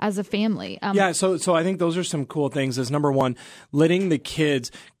together as a family. So I think those are some cool things. Is number one, letting the kids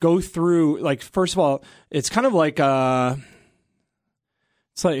go through, like, first of all, it's kind of like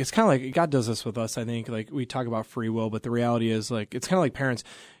it's kind of like God does this with us. I think, like, we talk about free will, but the reality is, like, it's kind of like parents.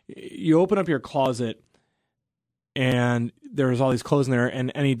 You open up your closet and there's all these clothes in there,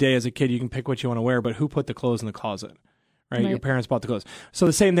 and any day as a kid you can pick what you want to wear, but who put the clothes in the closet? Right? Your parents bought the clothes. So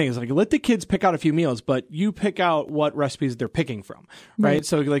the same thing is, like, let the kids pick out a few meals, but you pick out what recipes they're picking from, right?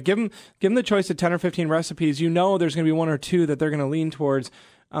 So, like, give them the choice of 10 or 15 recipes. There's going to be one or two that they're going to lean towards.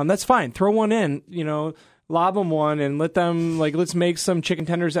 That's fine. Throw one in, lob them one and let them, like, let's make some chicken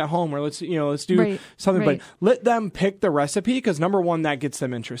tenders at home, or let's do something, but let them pick the recipe, because number one, that gets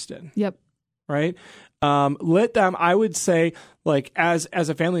them interested. Yep. Right. Let them, I would say, like, as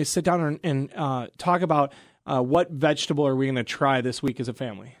a family, sit down and talk about what vegetable are we going to try this week as a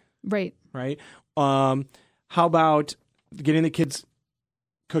family. Right. Right. How about getting the kids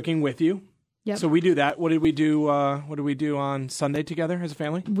cooking with you? Yep. So we do that. What did we do? What did we do on Sunday together as a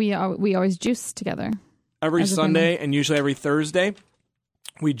family? We always juice together. Every Sunday and usually every Thursday,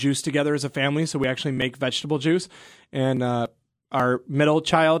 we juice together as a family. So we actually make vegetable juice. And our middle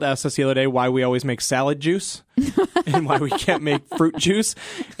child asked us the other day why we always make salad juice and why we can't make fruit juice.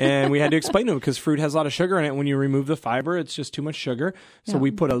 And we had to explain to him, because fruit has a lot of sugar in it. When you remove the fiber, it's just too much sugar. So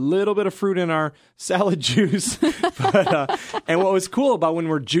we put a little bit of fruit in our salad juice. And what was cool about when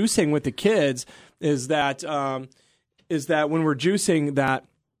we're juicing with the kids is that when we're juicing that,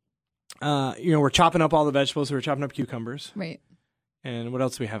 we're chopping up all the vegetables. So we're chopping up cucumbers. Right. And what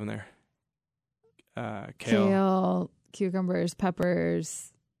else do we have in there? Kale, cucumbers,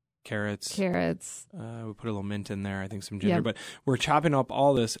 peppers, carrots. We put a little mint in there. I think some ginger. Yep. But we're chopping up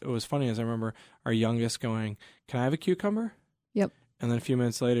all this. It was funny, as I remember our youngest going, "Can I have a cucumber?" Yep. And then a few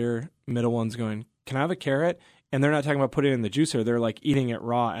minutes later, middle one's going, "Can I have a carrot?" And they're not talking about putting it in the juicer. They're, like, eating it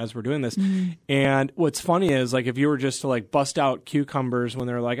raw as we're doing this. Mm-hmm. And what's funny is, like, if you were just to, like, bust out cucumbers when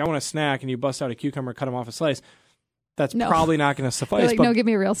they're like, "I want a snack," and you bust out a cucumber, cut them off a slice, that's probably not going to suffice. Like, no, give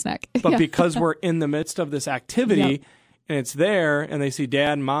me a real snack. But because we're in the midst of this activity and it's there, and they see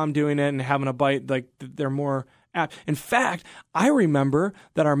dad and mom doing it and having a bite, like, they're more apt. In fact, I remember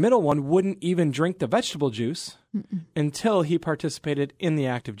that our middle one wouldn't even drink the vegetable juice until he participated in the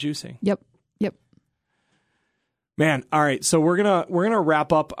act of juicing. Yep. Man, all right. So we're gonna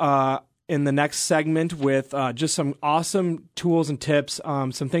wrap up in the next segment with just some awesome tools and tips,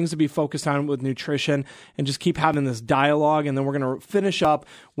 some things to be focused on with nutrition, and just keep having this dialogue. And then we're gonna finish up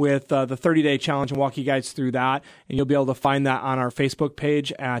with the 30-day challenge and walk you guys through that. And you'll be able to find that on our Facebook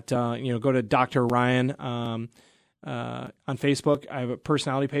page at go to Dr. Ryan on Facebook. I have a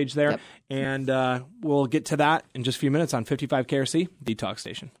personality page there, and we'll get to that in just a few minutes on 55 KRC, the Talk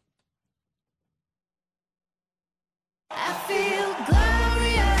Station. I feel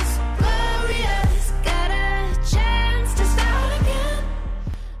glorious, got a chance to start again.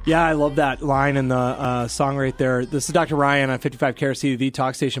 Yeah, I love that line in the song right there. This is Dr. Ryan on 55 KRC, the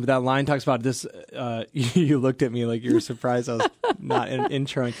Talk Station, but that line talks about this. You looked at me like you were surprised I was not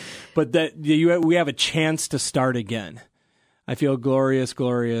introing, but that we have a chance to start again. I feel glorious.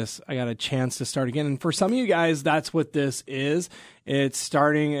 I got a chance to start again. And for some of you guys, that's what this is. It's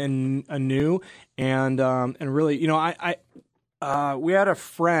starting anew. And really, we had a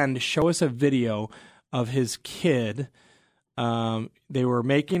friend show us a video of his kid. They were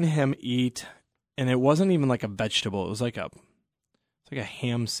making him eat, and it wasn't even like a vegetable. It was like a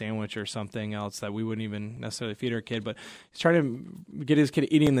ham sandwich or something else that we wouldn't even necessarily feed our kid. But he's trying to get his kid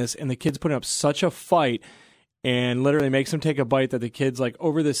eating this, and the kid's putting up such a fight and literally makes him take a bite that the kid's like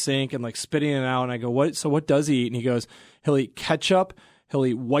over the sink and like spitting it out. And I go, what does he eat? And he goes, he'll eat ketchup, he'll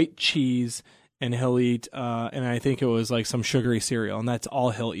eat white cheese, and he'll eat, and I think it was like some sugary cereal, and that's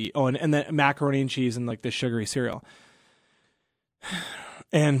all he'll eat. Oh, and then macaroni and cheese and like the sugary cereal.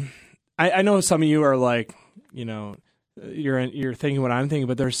 And I know some of you are like, you're thinking what I'm thinking,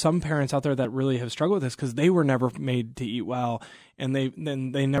 but there's some parents out there that really have struggled with this because they were never made to eat well, and they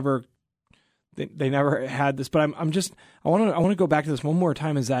never had this. But I want to go back to this one more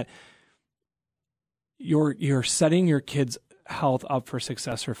time. Is that you're setting your kids' health up for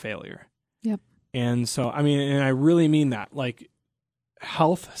success or failure. Yep. And so, and I really mean that, like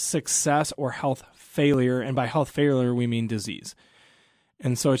health success or health failure. And by health failure, we mean disease.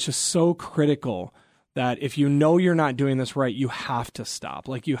 And so it's just so critical that if you know you're not doing this right, you have to stop.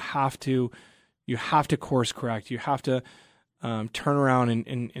 Like you have to course correct. You have to turn around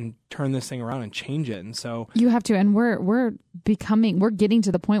and turn this thing around and change it. And so you have to, and we're getting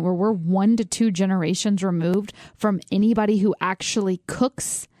to the point where we're 1 to 2 generations removed from anybody who actually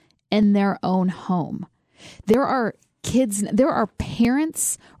cooks in their own home. There are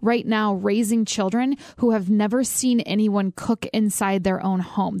parents right now raising children who have never seen anyone cook inside their own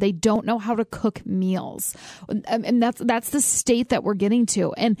home. They don't know how to cook meals. And that's the state that we're getting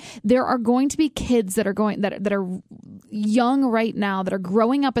to. And there are going to be kids that are young right now, that are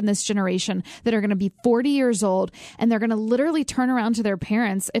growing up in this generation, that are going to be 40 years old, and they're going to literally turn around to their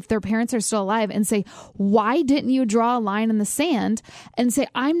parents, if their parents are still alive, and say, why didn't you draw a line in the sand and say,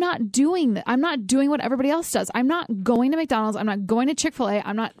 I'm not doing that. I'm not doing what everybody else does. I'm not going to McDonald's. I'm not going to Chick-fil-A.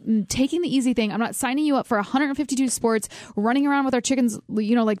 I'm not taking the easy thing. I'm not signing you up for 152 sports, running around with our chickens,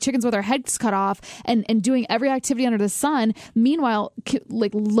 like chickens with our heads cut off, and doing every activity under the sun. Meanwhile,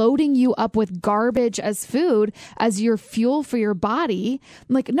 like loading you up with garbage as food, as your fuel for your body.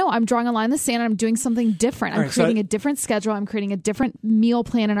 Like, no, I'm drawing a line in the sand. I'm doing something different. I'm creating a different schedule. I'm creating a different meal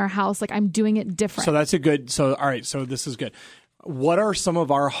plan in our house. Like, I'm doing it different. So that's all right. So this is good. What are some of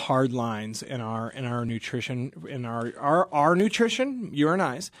our hard lines in our nutrition, in our nutrition, you and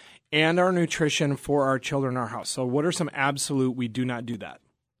I's, and our nutrition for our children in our house? So what are some absolute, we do not do that?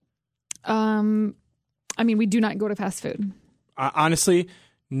 We do not go to fast food. Honestly,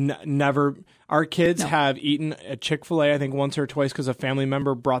 never. Our kids have eaten at Chick-fil-A, I think once or twice because a family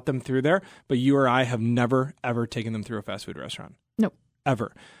member brought them through there, but you or I have never, ever taken them through a fast food restaurant. Nope.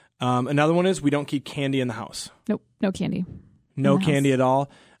 Ever. Another one is we don't keep candy in the house. Nope. No candy. No candy at all.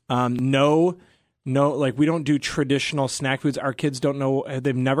 No, like we don't do traditional snack foods. Our kids don't know.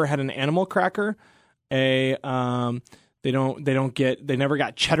 They've never had an animal cracker. They never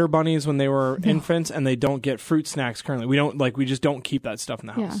got cheddar bunnies when they were infants, and they don't get fruit snacks currently. We just don't keep that stuff in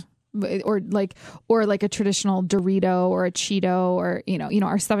the house. Yeah. Or like a traditional Dorito or a Cheeto, or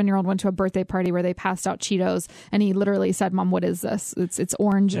our 7-year-old went to a birthday party where they passed out Cheetos, and he literally said, "Mom, what is this? It's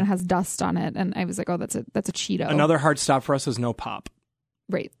orange and it has dust on it." And I was like, "Oh, that's a Cheeto." Another hard stop for us is no pop.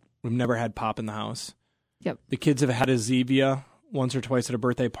 Right. We've never had pop in the house. Yep. The kids have had a Zevia once or twice at a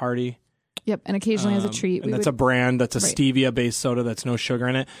birthday party. Yep, and occasionally as a treat. And that's a brand, that's a stevia-based soda that's no sugar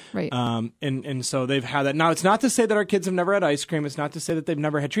in it. Right. And so they've had that. Now, it's not to say that our kids have never had ice cream. It's not to say that they've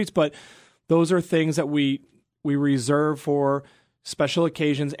never had treats, but those are things that we reserve for special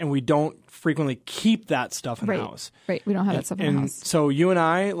occasions, and we don't frequently keep that stuff in the house. Right, we don't have that stuff in the house. So you and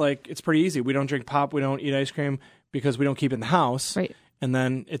I, it's pretty easy. We don't drink pop, we don't eat ice cream because we don't keep it in the house. Right. And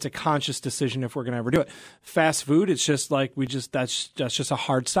then it's a conscious decision if we're going to ever do it. Fast food, it's just like that's just a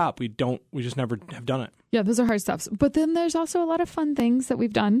hard stop. We just never have done it. Yeah, those are hard stops. But then there's also a lot of fun things that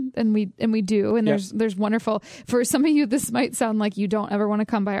we've done and we do. And there's wonderful. For some of you, this might sound like you don't ever want to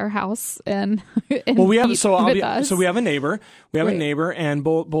come by our house and well, we have eat so with us. So we have a neighbor. We have a neighbor, and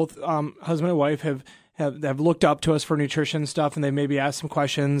both husband and wife have looked up to us for nutrition stuff, and they maybe asked some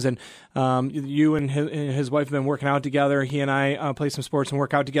questions. And you and his wife have been working out together. He and I play some sports and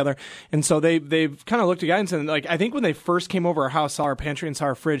work out together. And so they've kind of looked at guidance, and I think when they first came over our house, saw our pantry and saw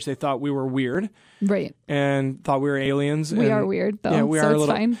our fridge, they thought we were weird, right? And thought we were aliens. We are weird, though. Yeah, we are a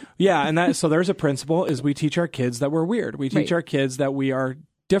little. Fine. Yeah, and so there's a principle: is we teach our kids that we're weird. We teach our kids that we are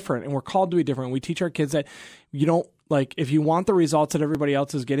different, and we're called to be different. We teach our kids that you don't. If you want the results that everybody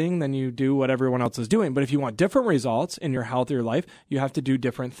else is getting, then you do what everyone else is doing. But if you want different results in your health or your life, you have to do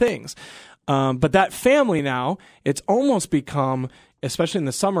different things. But that family now, it's almost become, especially in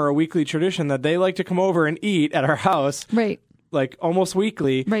the summer, a weekly tradition that they like to come over and eat at our house. Right. Like almost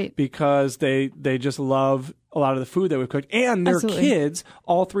weekly. Right. Because they just love a lot of the food that we've cooked. And their kids,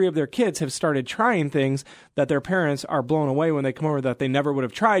 all 3 of their kids have started trying things that their parents are blown away when they come over that they never would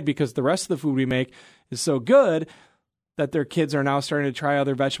have tried because the rest of the food we make is so good that their kids are now starting to try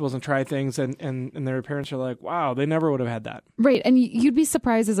other vegetables and try things, and their parents are like, wow, they never would have had that. Right. And you'd be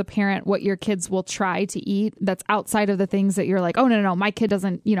surprised as a parent what your kids will try to eat that's outside of the things that you're like, oh, no, my kid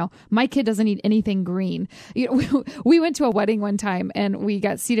doesn't eat anything green. We went to a wedding one time, and we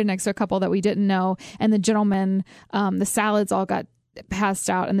got seated next to a couple that we didn't know, and the gentleman, the salads all got passed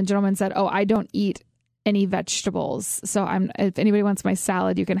out, and the gentleman said, "Oh, I don't eat any vegetables. So if anybody wants my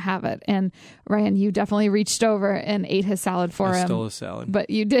salad, you can have it." And Ryan, you definitely reached over and ate his salad for him. Stole a salad.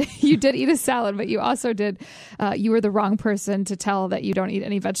 But you did eat a salad, but you also did, you were the wrong person to tell that you don't eat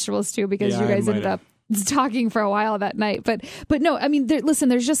any vegetables too, because you guys ended up talking for a while that night. But no, I mean, listen,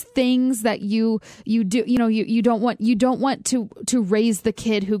 there's just things that you do, you don't want to raise the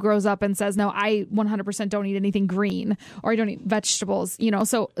kid who grows up and says, no, I 100% don't eat anything green, or I don't eat vegetables,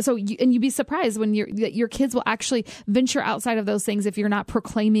 and you'd be surprised when your kids will actually venture outside of those things if you're not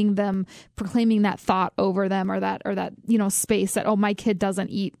proclaiming that thought over them, or that space that, oh, my kid doesn't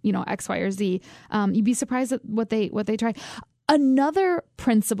eat, X, Y, or Z. You'd be surprised at what they try. Another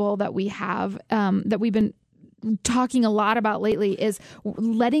principle that we have, that we've been talking a lot about lately, is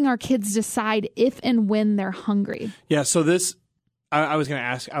letting our kids decide if and when they're hungry. Yeah. So this, I was going to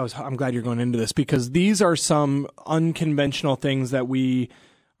ask, I'm glad you're going into this, because these are some unconventional things that we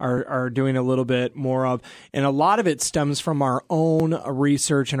are doing a little bit more of. And a lot of it stems from our own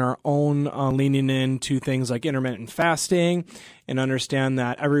research and our own leaning into things like intermittent fasting, and understand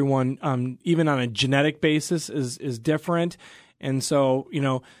that everyone, even on a genetic basis, is different. And so,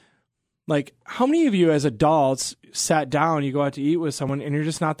 like, how many of you as adults sat down, you go out to eat with someone, and you're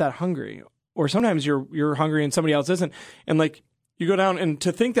just not that hungry? Or sometimes you're hungry and somebody else isn't. And like, you go down, and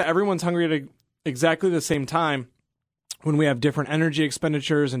to think that everyone's hungry at exactly the same time, when we have different energy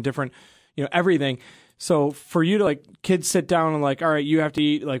expenditures and different, everything. So for you to, like, kids sit down and like, all right, you have to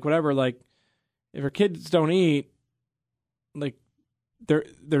eat, like, whatever, like, if your kids don't eat, like,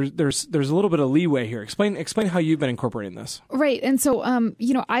 there's a little bit of leeway here. Explain how you've been incorporating this. Right. And so,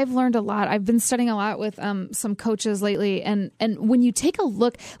 I've learned a lot. I've been studying a lot with some coaches lately. And when you take a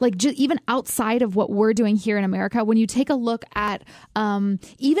look, like, even outside of what we're doing here in America, when you take a look at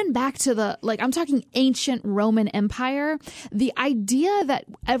even back to I'm talking ancient Roman Empire, the idea that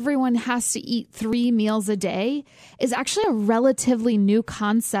everyone has to eat 3 meals a day is actually a relatively new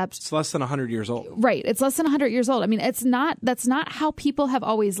concept. It's less than 100 years old. Right. It's less than 100 years old. I mean, that's not how people have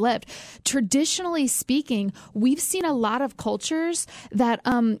always lived. Traditionally speaking, we've seen a lot of cultures that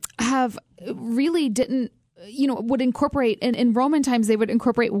have really didn't, would incorporate, in Roman times, they would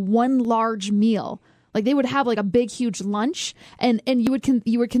incorporate one large meal. Like, they would have like a big, huge lunch, and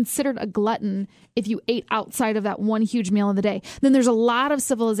you were considered a glutton if you ate outside of that one huge meal of the day. Then there's a lot of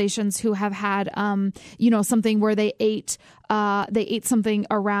civilizations who have had, something where they ate something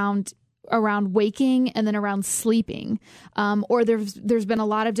around waking and then around sleeping, or there's been a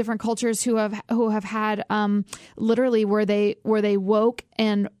lot of different cultures who have had literally where they woke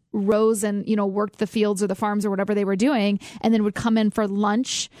and rose and worked the fields or the farms or whatever they were doing, and then would come in for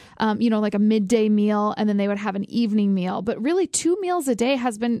lunch, like a midday meal, and then they would have an evening meal. But really, 2 meals a day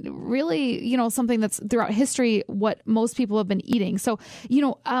has been really something that's throughout history what most people have been eating. So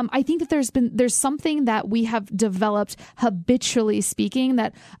I think that there's something that we have developed habitually speaking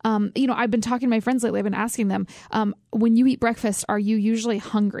that I've been talking to my friends lately. I've been asking them, when you eat breakfast, are you usually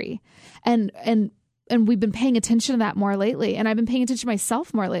hungry? And we've been paying attention to that more lately. And I've been paying attention to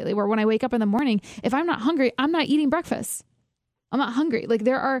myself more lately, where when I wake up in the morning, if I'm not hungry, I'm not eating breakfast. I'm not hungry. Like,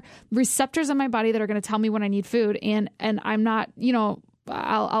 there are receptors in my body that are going to tell me when I need food. And I'm not,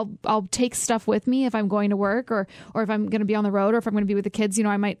 I'll take stuff with me if I'm going to work, or if I'm going to be on the road, or if I'm going to be with the kids.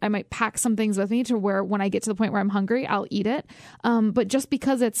 I might pack some things with me to where when I get to the point where I'm hungry, I'll eat it. But just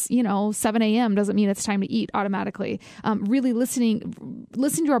because it's 7 a.m. doesn't mean it's time to eat automatically. Really listening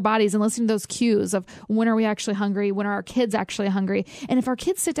to our bodies and listening to those cues of when are we actually hungry, when are our kids actually hungry, and if our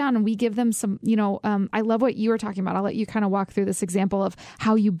kids sit down and we give them some, I love what you were talking about. I'll let you kind of walk through this example of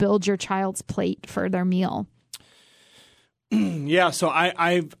how you build your child's plate for their meal. Yeah, so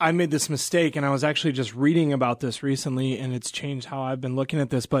I made this mistake, and I was actually just reading about this recently, and it's changed how I've been looking at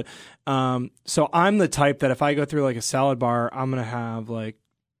this. But so I'm the type that if I go through like a salad bar, I'm gonna have like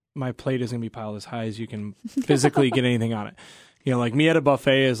my plate is gonna be piled as high as you can physically get anything on it. Like me at a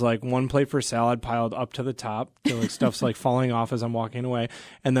buffet is like one plate for salad piled up to the top, so like stuff's like falling off as I'm walking away,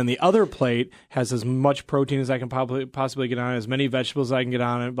 and then the other plate has as much protein as I can possibly get on it, as many vegetables as I can get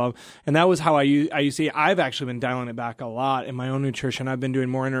on it. And that was how I used to eat. I've actually been dialing it back a lot in my own nutrition. I've been doing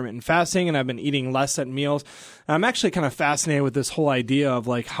more intermittent fasting, and I've been eating less at meals. And I'm actually kind of fascinated with this whole idea of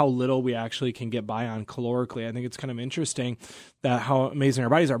like how little we actually can get by on calorically. I think it's kind of interesting that how amazing our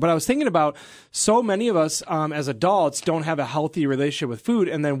bodies are. But I was thinking about so many of us as adults don't have a healthy relationship with food,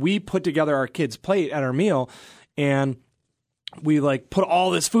 and then we put together our kids' plate at our meal, and we like put all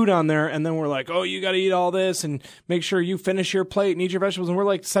this food on there, and then we're like, oh, you got to eat all this and make sure you finish your plate and eat your vegetables, and we're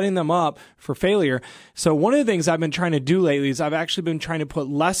like setting them up for failure. So one of the things I've been trying to do lately is I've actually been trying to put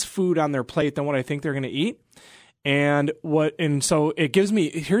less food on their plate than what I think they're going to eat. And so it gives me,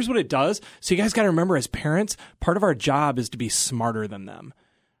 here's what it does. So you guys got to remember, as parents, part of our job is to be smarter than them,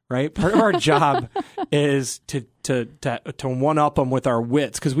 right? Part of our job is to one up them with our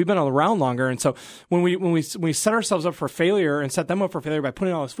wits, because we've been around longer. And so when we set ourselves up for failure and set them up for failure by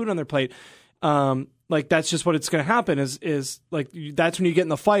putting all this food on their plate, like that's just what it's going to happen is like that's when you get in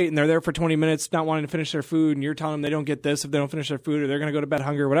the fight and they're there for 20 minutes not wanting to finish their food, and you're telling them they don't get this if they don't finish their food, or they're going to go to bed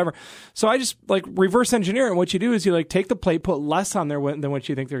hungry or whatever. So I just like reverse engineer it. And what you do is you like take the plate, put less on there than what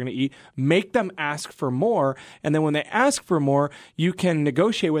you think they're going to eat, make them ask for more. And then when they ask for more, you can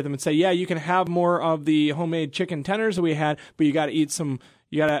negotiate with them and say, yeah, you can have more of the homemade chicken tenders that we had, but you got to eat some.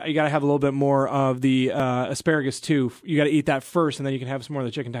 You gotta have a little bit more of the asparagus too. You got to eat that first, and then you can have some more of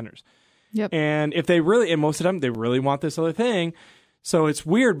the chicken tenders. Yep. And if they really, and most of them, they really want this other thing. So it's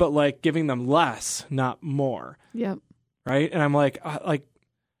weird, but like giving them less, not more. Yep. Right. And I'm like,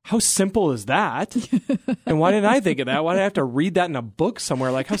 how simple is that? And why didn't I think of that? Why did I have to read that in a book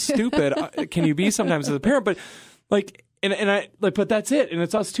somewhere? Like, how stupid can you be sometimes as a parent? But like, and I like, but that's it. And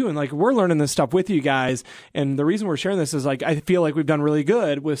it's us too. And like, we're learning this stuff with you guys. And the reason we're sharing this is like, I feel like we've done really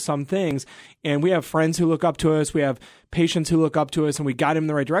good with some things, and we have friends who look up to us. We have patients who look up to us, and we got him in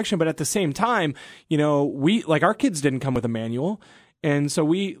the right direction. But at the same time, you know, we like our kids didn't come with a manual. And so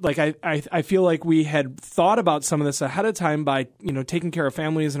we like, I feel like we had thought about some of this ahead of time by, you know, taking care of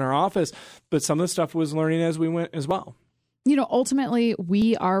families in our office, but some of the stuff was learning as we went as well. You know, ultimately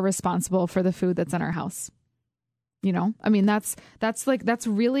we are responsible for the food that's in our house. You know, I mean, that's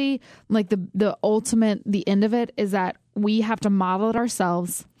really like the ultimate, the end of it is that we have to model it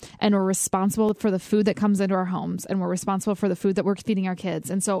ourselves, and we're responsible for the food that comes into our homes, and we're responsible for the food that we're feeding our kids.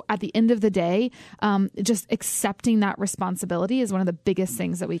 And so at the end of the day, just accepting that responsibility is one of the biggest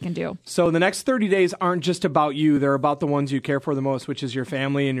things that we can do. So the next 30 days aren't just about you. They're about the ones you care for the most, which is your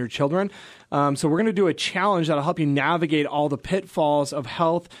family and your children. So we're going to do a challenge that'll help you navigate all the pitfalls of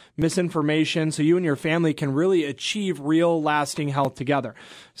health misinformation so you and your family can really achieve real lasting health together.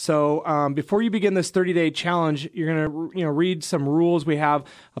 So before you begin this 30-day challenge, you're going to read some rules. We have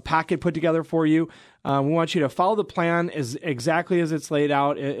a packet put together for you. We want you to follow the plan exactly as it's laid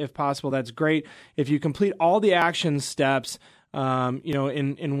out. If possible, that's great. If you complete all the action steps,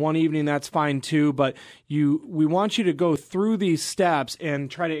 in one evening, that's fine too. But we want you to go through these steps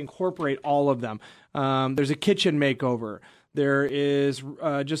and try to incorporate all of them. There's a kitchen makeover. There is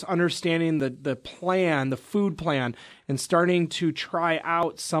just understanding the plan, the food plan, and starting to try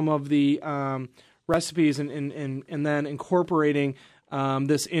out some of the recipes and then incorporating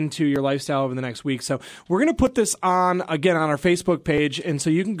this into your lifestyle over the next week. So we're going to put this on, again, on our Facebook page. And so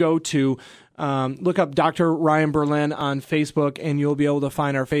you can go to look up Dr. Ryan Berlin on Facebook, and you'll be able to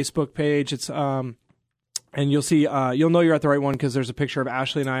find our Facebook page. It's and you'll see, you'll know you're at the right one because there's a picture of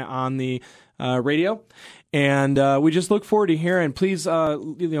Ashley and I on the radio. And we just look forward to hearing. Please,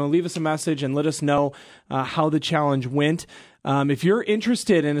 leave us a message and let us know how the challenge went. If you're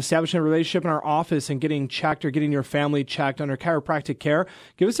interested in establishing a relationship in our office and getting checked or getting your family checked under chiropractic care,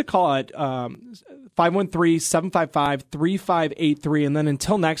 give us a call at 513-755-3583. And then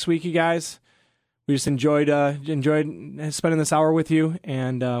until next week, you guys, we just enjoyed spending this hour with you,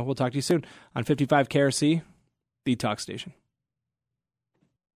 and we'll talk to you soon on 55 KRC, the talk station.